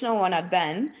additional one at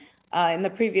Ben in the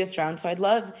previous round. So I'd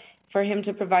love for him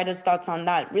to provide his thoughts on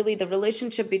that. Really, the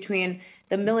relationship between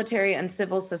the military and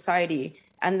civil society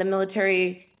and the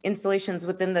military installations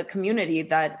within the community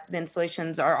that the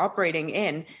installations are operating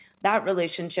in, that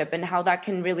relationship and how that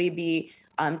can really be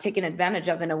taken advantage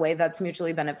of in a way that's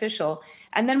mutually beneficial.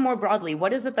 And then more broadly,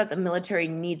 what is it that the military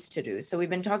needs to do? So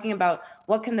we've been talking about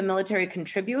what can the military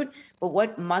contribute, but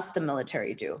what must the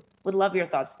military do? Would love your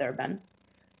thoughts there, Ben.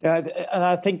 Yeah, and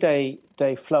I think they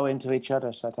flow into each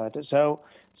other. So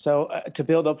to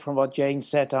build up from what Jane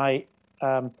said,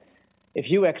 if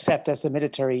you accept as the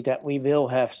military that we will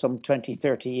have some 20,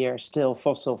 30 years still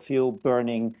fossil fuel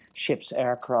burning ships,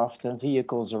 aircraft, and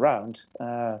vehicles around,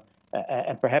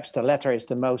 and perhaps the latter is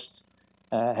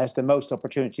has the most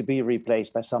opportunity to be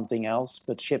replaced by something else,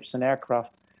 but ships and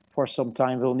aircraft for some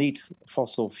time will need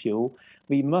fossil fuel.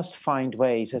 We must find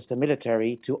ways as the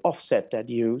military to offset that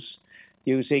use,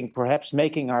 using perhaps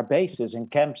making our bases and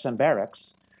camps and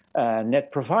barracks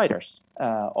net providers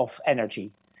of energy.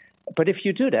 But if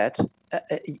you do that,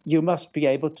 you must be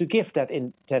able to give that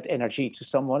energy to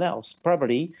someone else,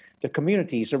 probably the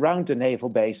communities around the naval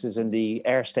bases and the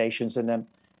air stations and the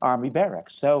army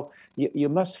barracks. So you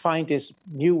must find this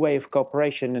new way of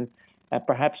cooperation, and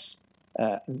perhaps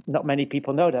not many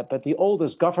people know that, but the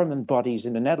oldest government bodies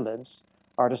in the Netherlands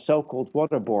are the so-called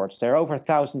water boards. They're over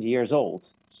 1,000 years old,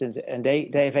 and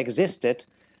they've existed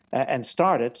and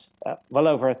started well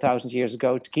over 1,000 years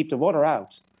ago to keep the water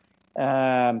out.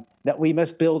 That we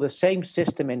must build the same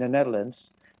system in the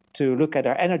Netherlands to look at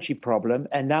our energy problem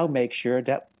and now make sure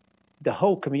that the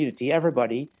whole community,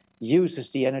 everybody, uses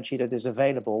the energy that is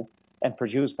available and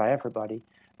produced by everybody.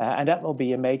 And that will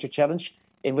be a major challenge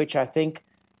in which I think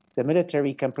the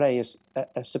military can play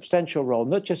a substantial role,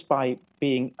 not just by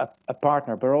being a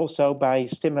partner, but also by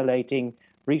stimulating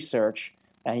research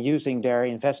and using their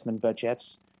investment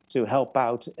budgets to help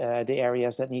out the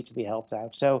areas that need to be helped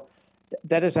out. So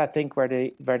that is, I think,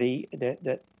 where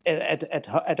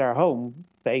at our home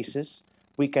bases,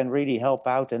 we can really help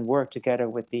out and work together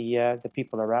with the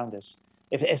people around us.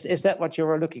 Is that what you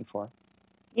were looking for?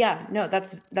 Yeah, no,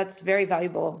 that's very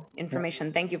valuable information.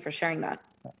 Yeah. Thank you for sharing that.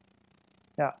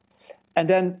 Yeah, and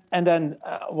then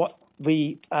what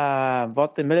the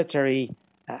military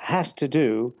has to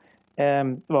do.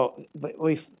 The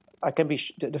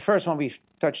first one we've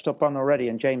touched upon already,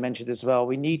 and Jane mentioned as well.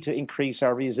 We need to increase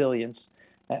our resilience.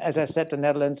 As I said, the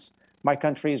Netherlands, my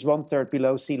country, is 1/3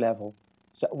 below sea level.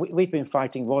 So we've been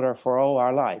fighting water for all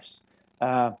our lives.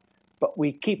 But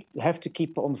we have to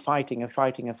keep on fighting and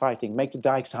fighting and fighting, make the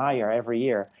dikes higher every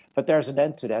year. But there's an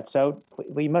end to that. So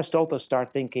we must also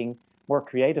start thinking more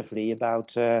creatively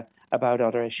about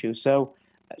other issues. So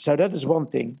that is one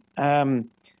thing.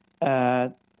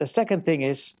 The second thing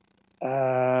is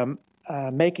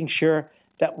making sure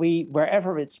that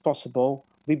wherever it's possible,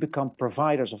 we become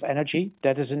providers of energy.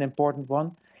 That is an important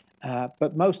one.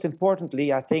 But most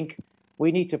importantly, I think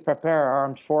we need to prepare our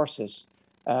armed forces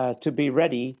to be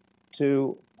ready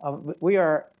to. We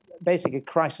are basically a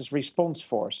crisis response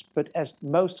force, but as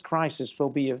most crises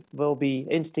will be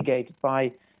instigated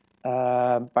by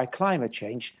climate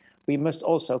change, we must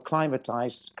also climate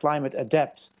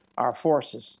adapt our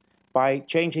forces by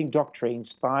changing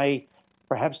doctrines, by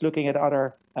perhaps looking at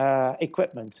other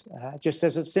equipment. Just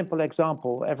as a simple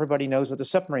example, everybody knows what a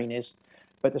submarine is,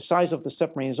 but the size of the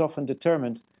submarine is often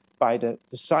determined by the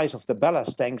size of the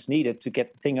ballast tanks needed to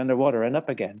get the thing underwater and up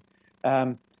again.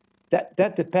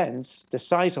 That depends, the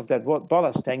size of that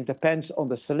ballast tank depends on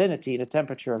the salinity and the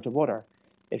temperature of the water.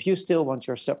 If you still want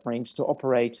your submarines to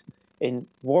operate in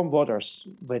warm waters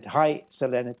with high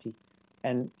salinity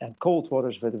and cold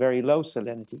waters with very low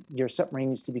salinity, your submarine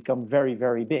needs to become very,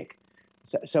 very big.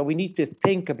 So we need to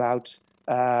think about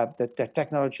the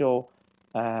technological,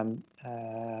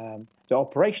 the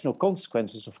operational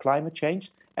consequences of climate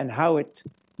change and how it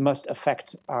must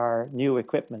affect our new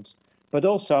equipment. But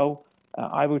also,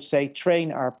 I would say,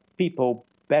 train our people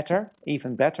better,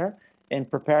 even better, in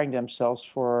preparing themselves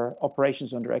for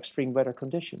operations under extreme weather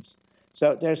conditions.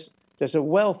 So there's a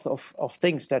wealth of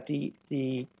things that the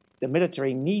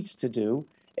military needs to do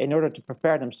in order to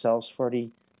prepare themselves for the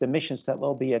missions that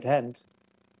will be at hand,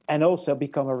 and also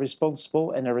become a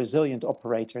responsible and a resilient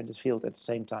operator in the field at the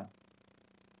same time.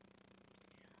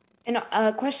 And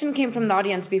a question came from the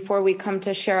audience before we come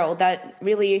to Cheryl that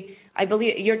really, I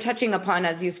believe you're touching upon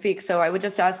as you speak. So I would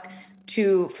just ask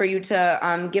for you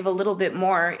to give a little bit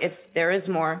more, if there is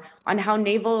more, on how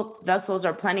naval vessels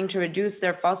are planning to reduce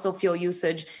their fossil fuel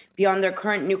usage beyond their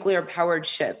current nuclear-powered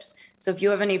ships. So if you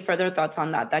have any further thoughts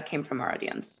on that, that came from our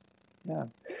audience. Yeah,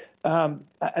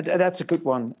 that's a good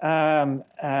one. And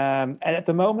at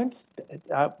the moment,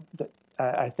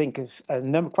 I think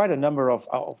quite a number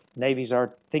of navies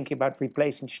are thinking about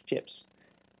replacing ships.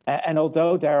 And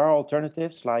although there are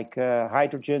alternatives like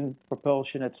hydrogen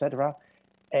propulsion, etc.,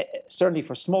 certainly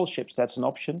for small ships, that's an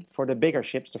option. For the bigger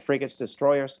ships, the frigates,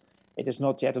 destroyers, it is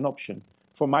not yet an option.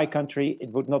 For my country, it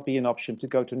would not be an option to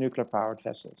go to nuclear-powered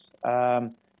vessels.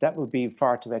 That would be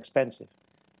far too expensive.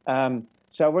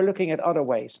 So we're looking at other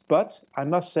ways. But I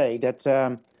must say that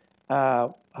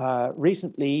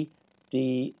recently,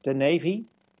 the Navy,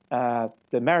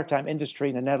 the maritime industry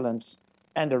in the Netherlands,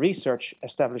 and the research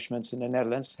establishments in the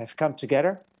Netherlands have come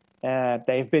together.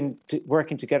 They've been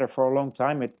working together for a long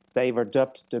time. They were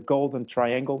dubbed the Golden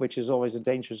Triangle, which is always a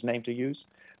dangerous name to use.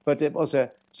 But it was a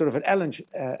sort of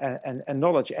a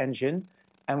knowledge engine,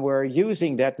 and we're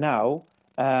using that now.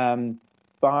 And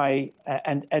the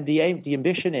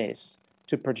ambition is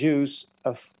to produce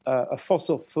a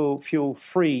fossil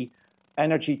fuel-free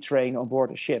energy train on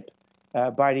board a ship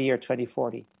by the year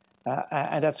 2040.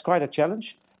 And that's quite a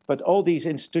challenge. But all these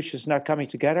institutions now coming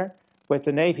together, with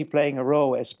the Navy playing a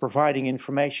role as providing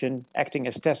information, acting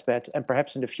as testbed, and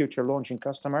perhaps in the future launching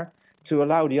customer, to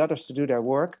allow the others to do their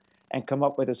work and come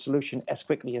up with a solution as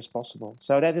quickly as possible.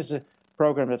 So that is a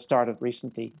program that started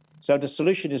recently. So the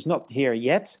solution is not here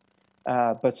yet,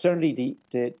 but certainly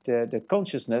the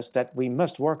consciousness that we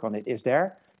must work on it is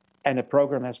there, and a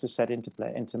program has been set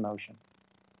into motion.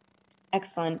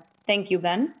 Excellent. Thank you,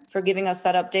 Ben, for giving us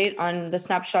that update on the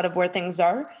snapshot of where things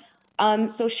are.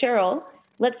 So Cheryl,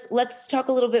 let's talk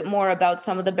a little bit more about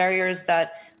some of the barriers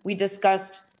that we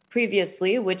discussed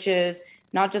previously, which is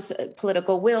not just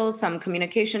political will, some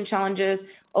communication challenges,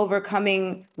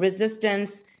 overcoming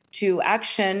resistance to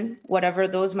action, whatever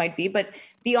those might be. But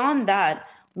beyond that,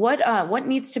 what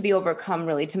needs to be overcome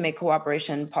really to make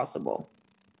cooperation possible?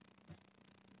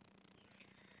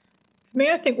 For me,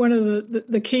 I think one of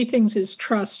the key things is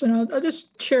trust. And I'll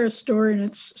just share a story, and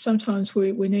it's sometimes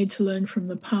we need to learn from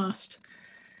the past.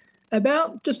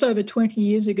 About just over 20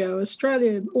 years ago,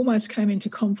 Australia almost came into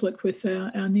conflict with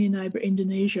our near neighbour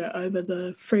Indonesia over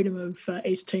the freedom of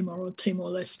East Timor, or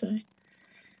Timor-Leste.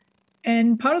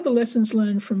 And part of the lessons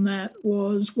learned from that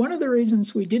was one of the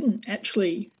reasons we didn't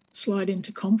actually slide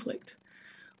into conflict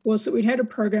was that we'd had a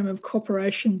program of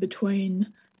cooperation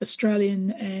between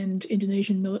Australian and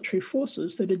Indonesian military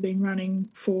forces that had been running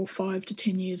for 5 to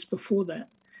 10 years before that.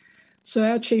 So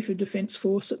our Chief of Defence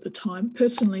Force at the time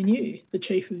personally knew the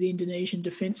Chief of the Indonesian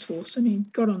Defence Force, and he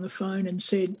got on the phone and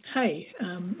said, hey,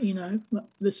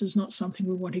 this is not something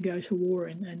we want to go to war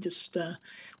in, and just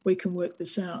we can work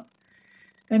this out.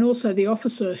 And also the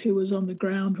officer who was on the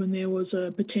ground when there was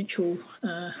a potential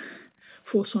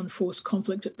force-on-force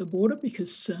conflict at the border,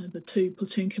 because the two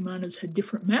platoon commanders had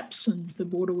different maps and the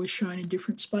border was shown in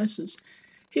different spaces.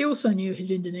 He also knew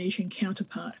his Indonesian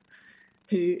counterpart,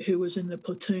 who was in the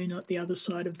platoon at the other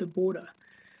side of the border.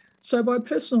 So by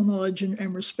personal knowledge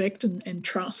and respect and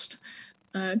trust,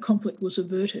 conflict was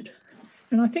averted.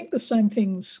 And I think the same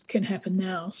things can happen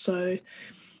now. So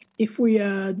if we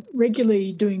are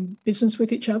regularly doing business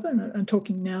with each other, and I'm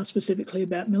talking now specifically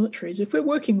about militaries, if we're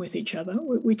working with each other,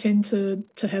 we tend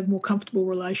to have more comfortable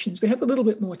relations. We have a little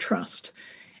bit more trust.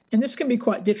 And this can be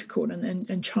quite difficult,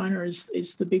 and China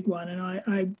is the big one. And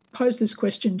I posed this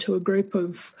question to a group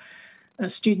of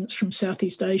students from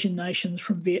Southeast Asian nations,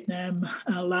 from Vietnam,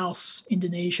 Laos,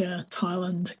 Indonesia,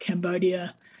 Thailand,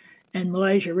 Cambodia, and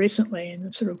Malaysia recently,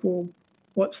 and sort of, well,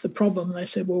 what's the problem? They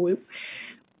said, well,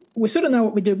 we sort of know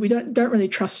what we do. We don't really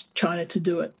trust China to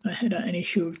do it. They had an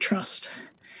issue of trust.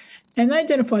 And they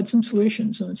identified some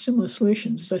solutions and similar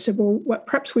solutions. They said, well,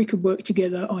 perhaps we could work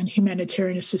together on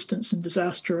humanitarian assistance and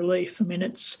disaster relief. I mean,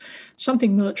 it's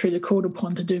something militaries are called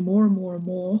upon to do more and more and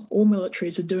more. All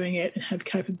militaries are doing it and have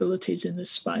capabilities in this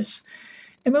space.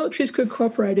 And militaries could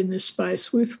cooperate in this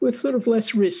space with sort of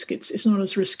less risk. It's not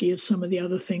as risky as some of the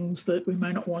other things that we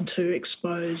may not want to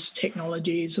expose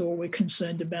technologies, or we're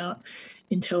concerned about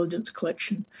intelligence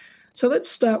collection. So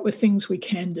let's start with things we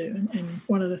can do. And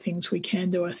one of the things we can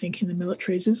do, I think, in the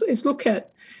militaries is look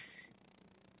at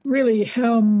really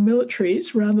how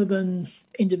militaries, rather than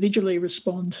individually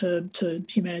respond to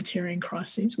humanitarian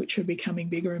crises, which are becoming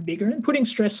bigger and bigger, and putting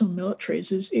stress on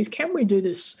militaries is can we do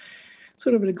this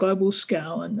sort of at a global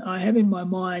scale? And I have in my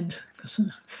mind, because I'm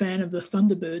a fan of the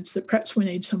Thunderbirds, that perhaps we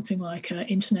need something like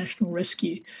international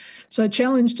rescue. So a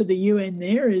challenge to the UN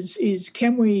there is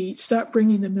can we start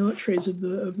bringing the militaries of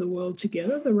the world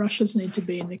together? The Russians need to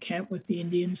be in the camp with the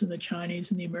Indians and the Chinese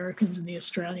and the Americans and the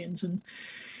Australians,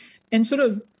 and sort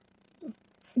of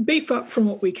beef up from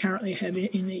what we currently have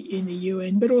in the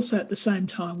UN, but also at the same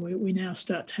time we now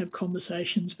start to have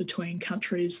conversations between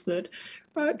countries that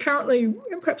are currently,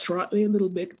 and perhaps rightly, a little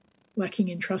bit lacking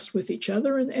in trust with each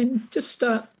other, and just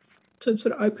start to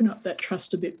sort of open up that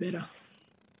trust a bit better.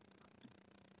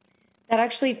 That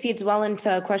actually feeds well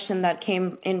into a question that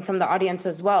came in from the audience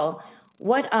as well.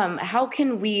 How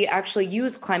can we actually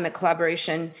use climate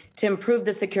collaboration to improve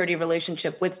the security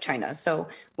relationship with China? So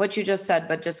what you just said,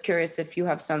 but just curious if you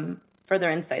have some further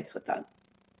insights with that.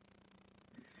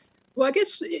 Well, I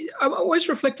guess I've always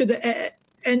reflected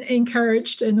and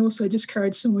encouraged and also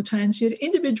discouraged simultaneously. At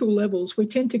individual levels, we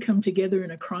tend to come together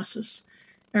in a crisis.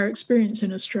 Our experience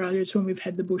in Australia is when we've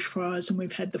had the bushfires and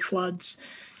we've had the floods,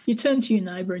 you turn to your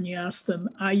neighbour and you ask them,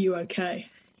 are you okay?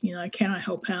 You know, can I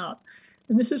help out?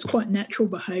 And this is quite natural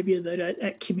behaviour that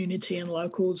at community and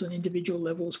locals and individual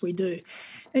levels we do.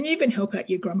 And you even help out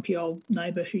your grumpy old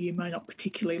neighbour who you may not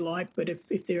particularly like, but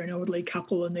if they're an elderly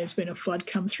couple and there's been a flood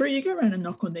come through, you go around and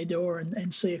knock on their door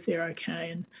and see if they're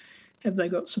okay, and have they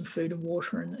got some food and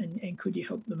water, and could you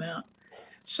help them out?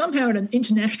 Somehow at an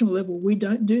international level, we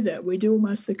don't do that. We do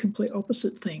almost the complete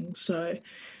opposite thing. So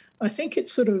I think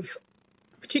it's sort of,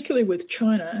 particularly with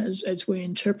China, as we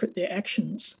interpret their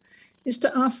actions, is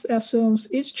to ask ourselves,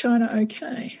 is China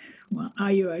okay? Well,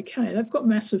 are you okay? They've got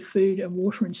massive food and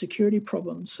water and security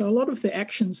problems. So a lot of the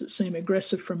actions that seem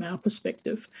aggressive from our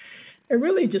perspective are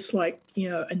really just like, you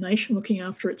know, a nation looking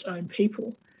after its own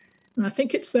people. And I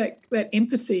think it's that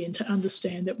empathy, and to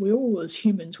understand that we all, as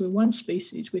humans, we're one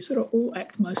species. We sort of all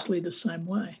act mostly the same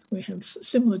way. We have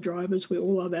similar drivers. We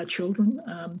all love our children.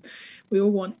 We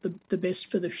all want the best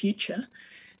for the future.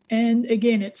 And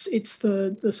again, it's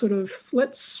the sort of,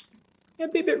 let's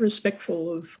be a bit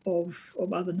respectful of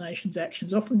other nations'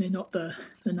 actions. Often they're not the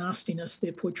nastiness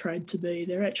they're portrayed to be.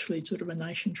 They're actually sort of a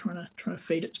nation trying to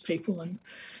feed its people and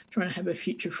trying to have a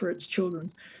future for its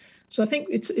children. So I think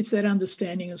it's that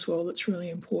understanding as well that's really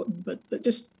important. But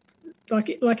just like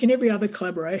in every other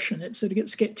collaboration, it sort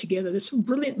of get together. There's some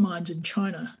brilliant minds in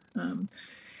China.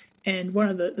 And one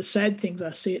of the sad things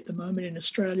I see at the moment in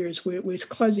Australia is we're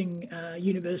closing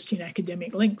university and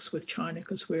academic links with China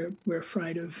because we're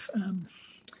afraid of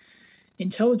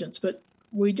intelligence. But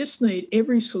we just need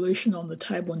every solution on the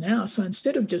table now. So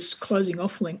instead of just closing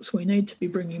off links, we need to be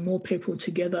bringing more people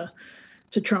together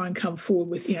to try and come forward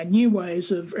with new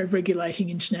ways of regulating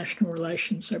international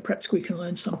relations. So perhaps we can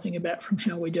learn something about from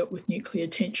how we dealt with nuclear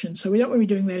tension. So we don't want to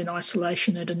be doing that in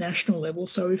isolation at a national level.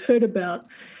 So we've heard about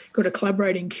got to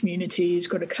collaborate in communities,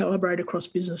 got to collaborate across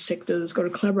business sectors, got to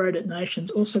collaborate at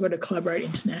nations, also got to collaborate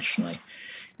internationally.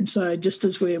 And so just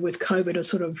as we're with COVID are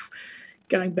sort of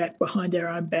going back behind our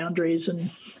own boundaries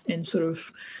and sort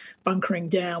of bunkering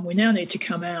down, we now need to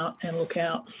come out and look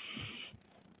out.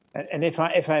 And if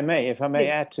I may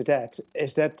yes. Add to that,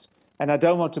 is that, and I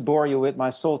don't want to bore you with my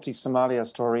salty Somalia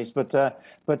stories, but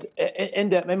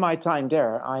in my time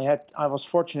there, I was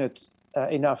fortunate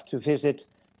enough to visit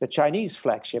the Chinese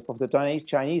flagship of the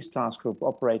Chinese task group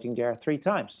operating there 3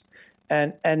 times,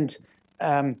 and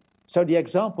so the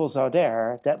examples are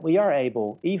there that we are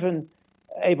able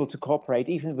to cooperate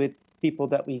even with people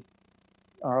that we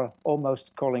are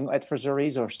almost calling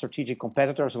adversaries or strategic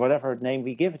competitors, whatever name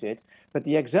we give it. But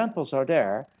the examples are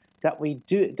there that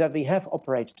we have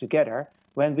operated together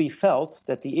when we felt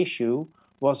that the issue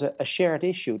was a shared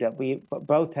issue that we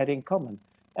both had in common.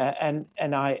 And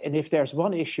if there's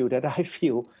one issue that I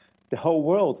feel the whole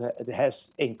world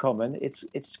has in common,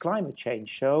 it's climate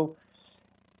change. So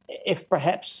if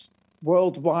perhaps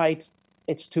worldwide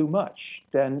it's too much,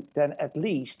 then at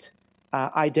least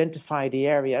identify the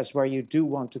areas where you do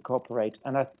want to cooperate.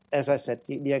 And as I said,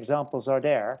 the examples are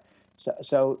there.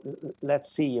 So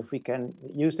let's see if we can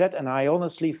use that. And I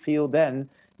honestly feel then,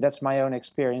 that's my own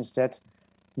experience, that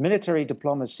military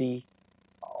diplomacy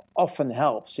often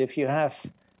helps. If you have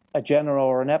a general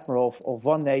or an admiral of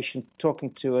one nation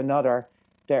talking to another,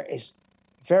 there is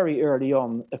very early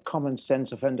on a common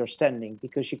sense of understanding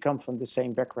because you come from the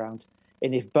same background.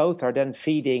 And if both are then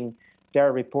feeding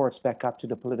their reports back up to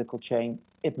the political chain,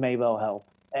 it may well help.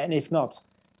 And if not,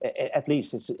 at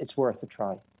least it's worth a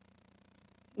try.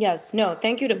 Yes, no,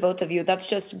 thank you to both of you. That's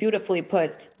just beautifully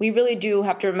put. We really do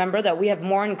have to remember that we have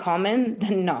more in common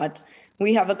than not.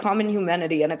 We have a common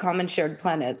humanity and a common shared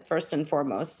planet, first and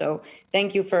foremost. So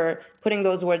thank you for putting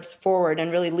those words forward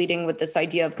and really leading with this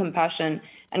idea of compassion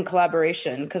and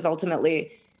collaboration, because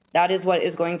ultimately that is what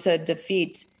is going to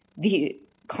defeat the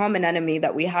common enemy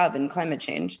that we have in climate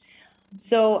change.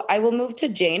 So I will move to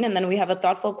Jane, and then we have a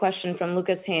thoughtful question from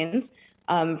Lucas Haynes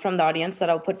from the audience that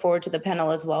I'll put forward to the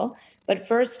panel as well. But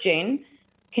first, Jane,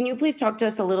 can you please talk to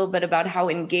us a little bit about how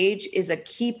Engage is a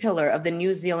key pillar of the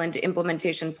New Zealand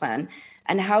implementation plan,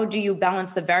 and how do you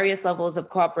balance the various levels of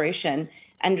cooperation,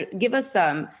 and give us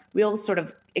some real sort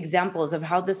of examples of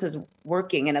how this is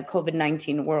working in a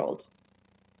COVID-19 world?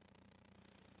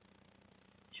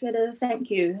 Sweta,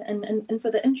 thank you. And for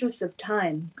the interest of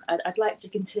time, I'd like to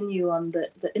continue on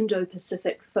the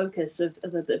Indo-Pacific focus of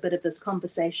a bit of this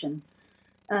conversation.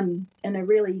 And a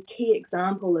really key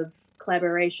example of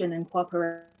collaboration and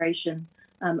cooperation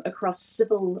across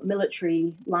civil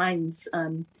military lines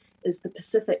is the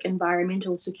Pacific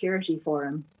Environmental Security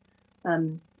Forum.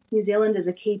 New Zealand is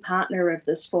a key partner of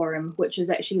this forum, which is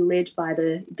actually led by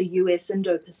the US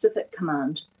Indo-Pacific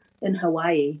Command in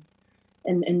Hawaii.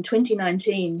 In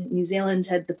 2019, New Zealand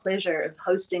had the pleasure of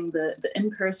hosting the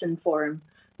in-person forum,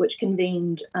 which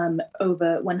convened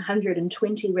over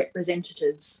 120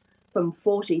 representatives from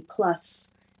 40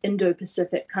 plus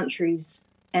Indo-Pacific countries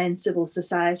and civil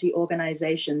society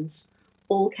organizations,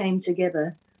 all came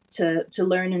together to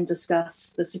learn and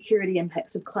discuss the security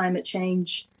impacts of climate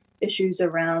change, issues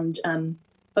around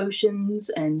oceans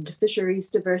and fisheries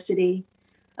diversity,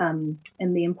 and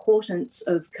the importance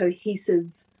of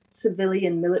cohesive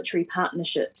civilian military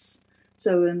partnerships.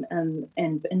 So, and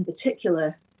in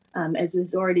particular, as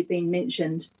has already been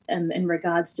mentioned, in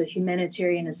regards to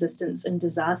humanitarian assistance and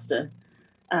disaster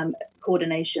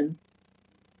coordination.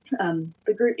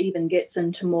 The group even gets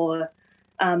into more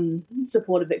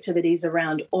supportive activities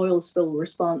around oil spill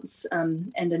response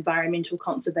and environmental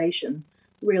conservation,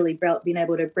 really being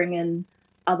able to bring in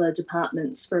other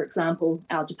departments. For example,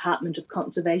 our Department of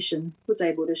Conservation was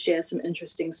able to share some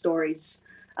interesting stories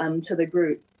to the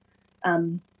group.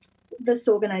 This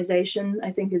organization,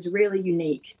 I think, is really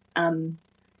unique.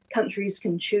 Countries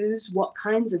can choose what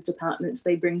kinds of departments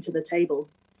they bring to the table.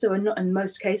 So in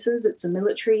most cases, it's a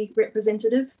military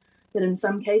representative, but in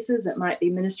some cases, it might be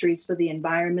ministries for the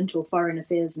environmental, foreign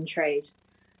affairs and trade.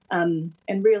 And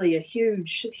really a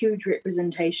huge, huge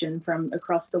representation from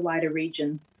across the wider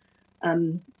region.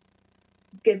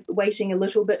 Waiting a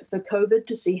little bit for COVID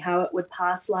to see how it would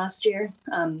pass last year.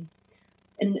 And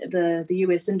the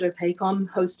US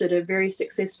Indo-PACOM hosted a very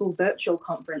successful virtual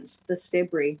conference this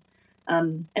February.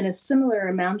 And a similar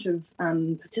amount of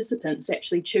participants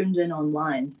actually tuned in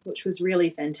online, which was really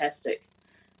fantastic.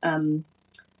 And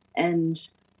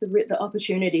the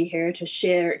opportunity here to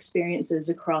share experiences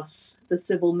across the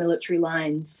civil military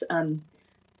lines.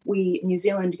 New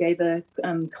Zealand gave a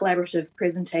collaborative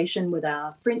presentation with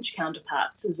our French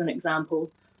counterparts as an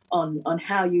example on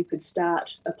how you could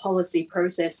start a policy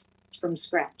process from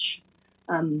scratch.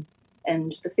 And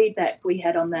the feedback we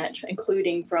had on that,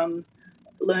 including from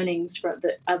learnings from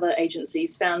the other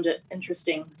agencies, found it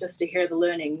interesting just to hear the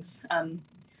learnings,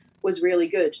 was really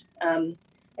good. And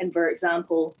for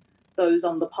example, those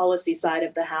on the policy side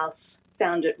of the house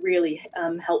found it really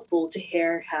helpful to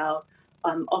hear how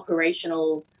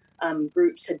operational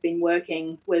groups had been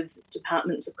working with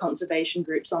departments of conservation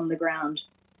groups on the ground.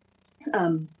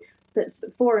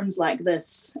 Forums like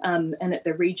this and at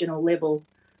the regional level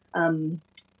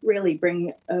really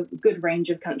bring a good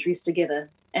range of countries together.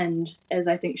 And as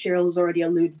I think Cheryl has already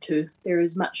alluded to, there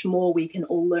is much more we can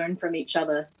all learn from each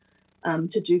other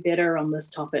to do better on this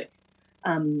topic.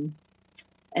 And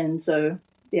so,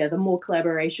 yeah, the more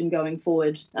collaboration going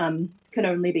forward can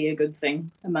only be a good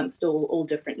thing amongst all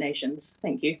different nations.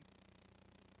 Thank you.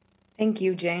 Thank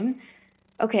you, Jane.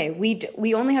 Okay,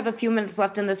 we only have a few minutes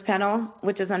left in this panel,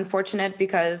 which is unfortunate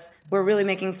because we're really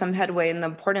making some headway in the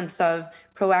importance of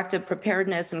proactive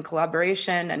preparedness and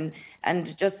collaboration,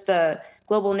 and just the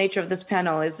global nature of this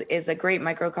panel is a great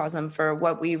microcosm for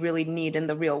what we really need in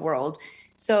the real world.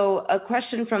 So a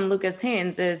question from Lucas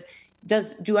Haynes is,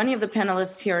 do any of the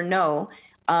panelists here know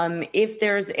if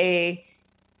there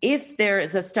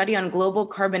is a study on global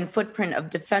carbon footprint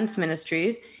of defense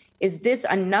ministries, is this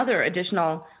another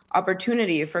additional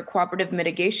opportunity for cooperative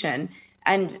mitigation?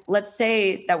 And let's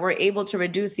say that we're able to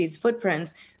reduce these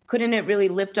footprints, couldn't it really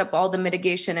lift up all the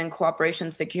mitigation and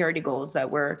cooperation security goals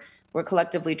that we're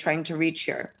collectively trying to reach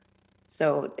here?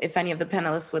 So if any of the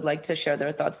panelists would like to share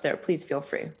their thoughts there, please feel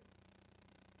free.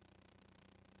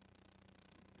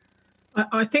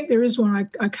 I think there is one.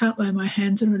 I can't lay my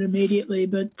hands on it immediately,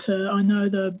 but I know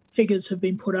the figures have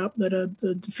been put up that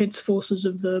the defence forces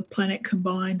of the planet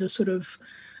combined are sort of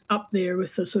up there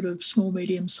with the sort of small,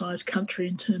 medium-sized country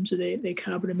in terms of their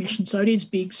carbon emissions. So it is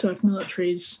big. So if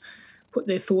militaries put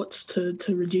their thoughts to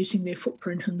reducing their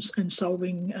footprint and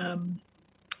solving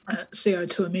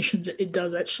CO2 emissions, it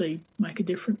does actually make a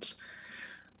difference.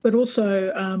 But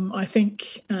also, I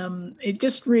think it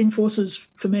just reinforces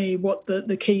for me what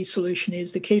the key solution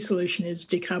is. The key solution is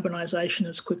decarbonisation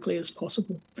as quickly as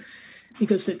possible,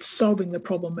 because it's solving the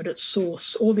problem at its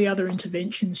source. All the other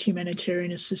interventions,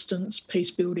 humanitarian assistance,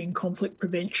 peace building, conflict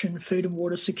prevention, food and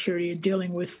water security, are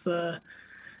dealing with the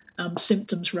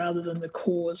symptoms rather than the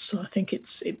cause. So I think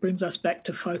it brings us back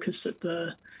to focus at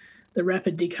the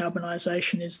rapid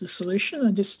decarbonisation is the solution.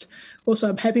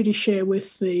 I'm happy to share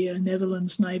with the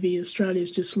Netherlands Navy,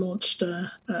 Australia's just launched a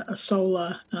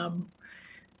solar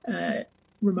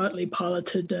remotely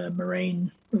piloted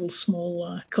marine little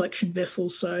small collection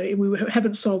vessels. So we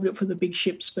haven't solved it for the big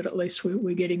ships, but at least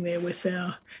we're getting there with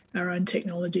our own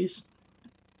technologies.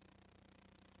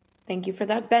 Thank you for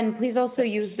that. Ben, please also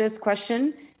use this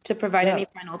question to provide any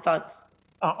final thoughts.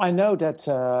 I know that,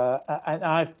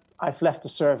 and I've left the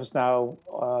service now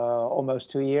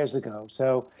almost 2 years ago.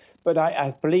 But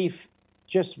I believe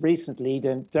just recently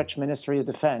the Dutch Ministry of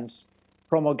Defense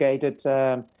promulgated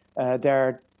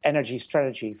their energy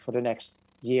strategy for the next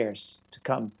years to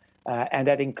come. And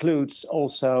that includes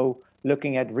also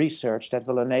looking at research that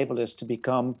will enable us to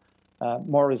become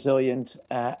more resilient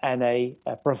and a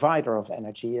provider of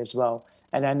energy as well.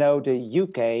 And I know the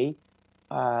UK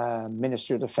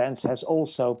Ministry of Defense has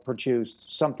also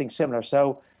produced something similar.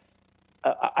 So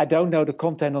I don't know the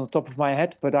content on the top of my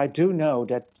head, but I do know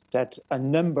that a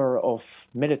number of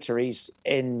militaries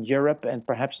in Europe and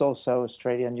perhaps also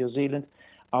Australia and New Zealand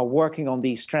are working on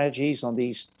these strategies, on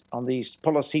these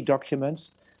policy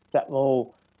documents that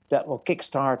will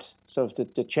kickstart sort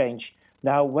of the change.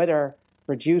 Now, whether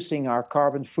reducing our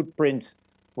carbon footprint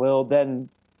will then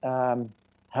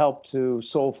help to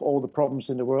solve all the problems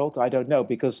in the world, I don't know,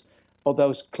 because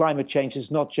although climate change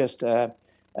is not just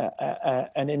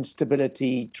an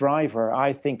instability driver,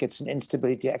 I think it's an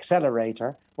instability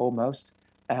accelerator almost.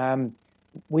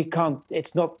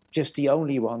 It's not just the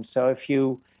only one. So if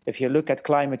you look at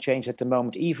climate change at the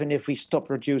moment, even if we stop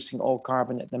reducing all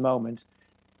carbon at the moment,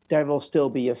 there will still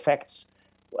be effects.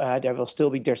 There will still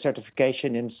be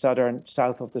desertification in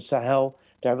south of the Sahel.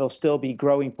 There will still be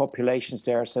growing populations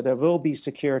there. So there will be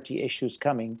security issues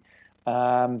coming.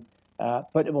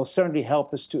 But it will certainly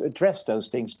help us to address those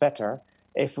things better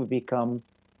if we become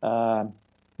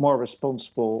more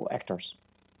responsible actors.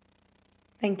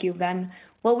 Thank you, Ben.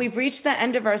 Well, we've reached the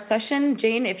end of our session.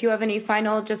 Jane, if you have any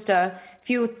final, just a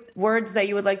few words that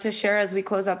you would like to share as we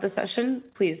close out the session,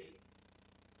 please.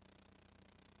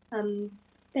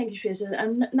 Thank you,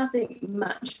 Sweta. Nothing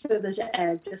much further to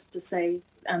add, just to say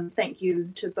thank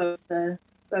you to both the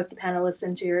panelists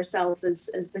and to yourself as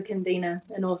the convener,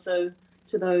 and also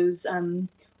to those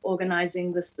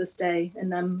organising this day,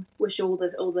 and wish all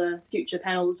the future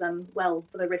panels well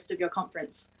for the rest of your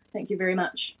conference. Thank you very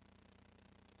much.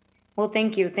 Well,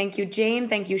 thank you. Thank you, Jane.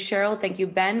 Thank you, Cheryl. Thank you,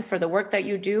 Ben, for the work that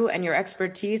you do and your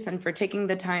expertise, and for taking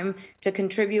the time to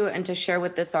contribute and to share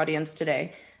with this audience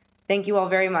today. Thank you all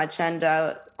very much, and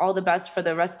all the best for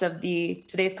the rest of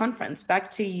today's conference. Back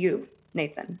to you,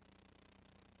 Nathan.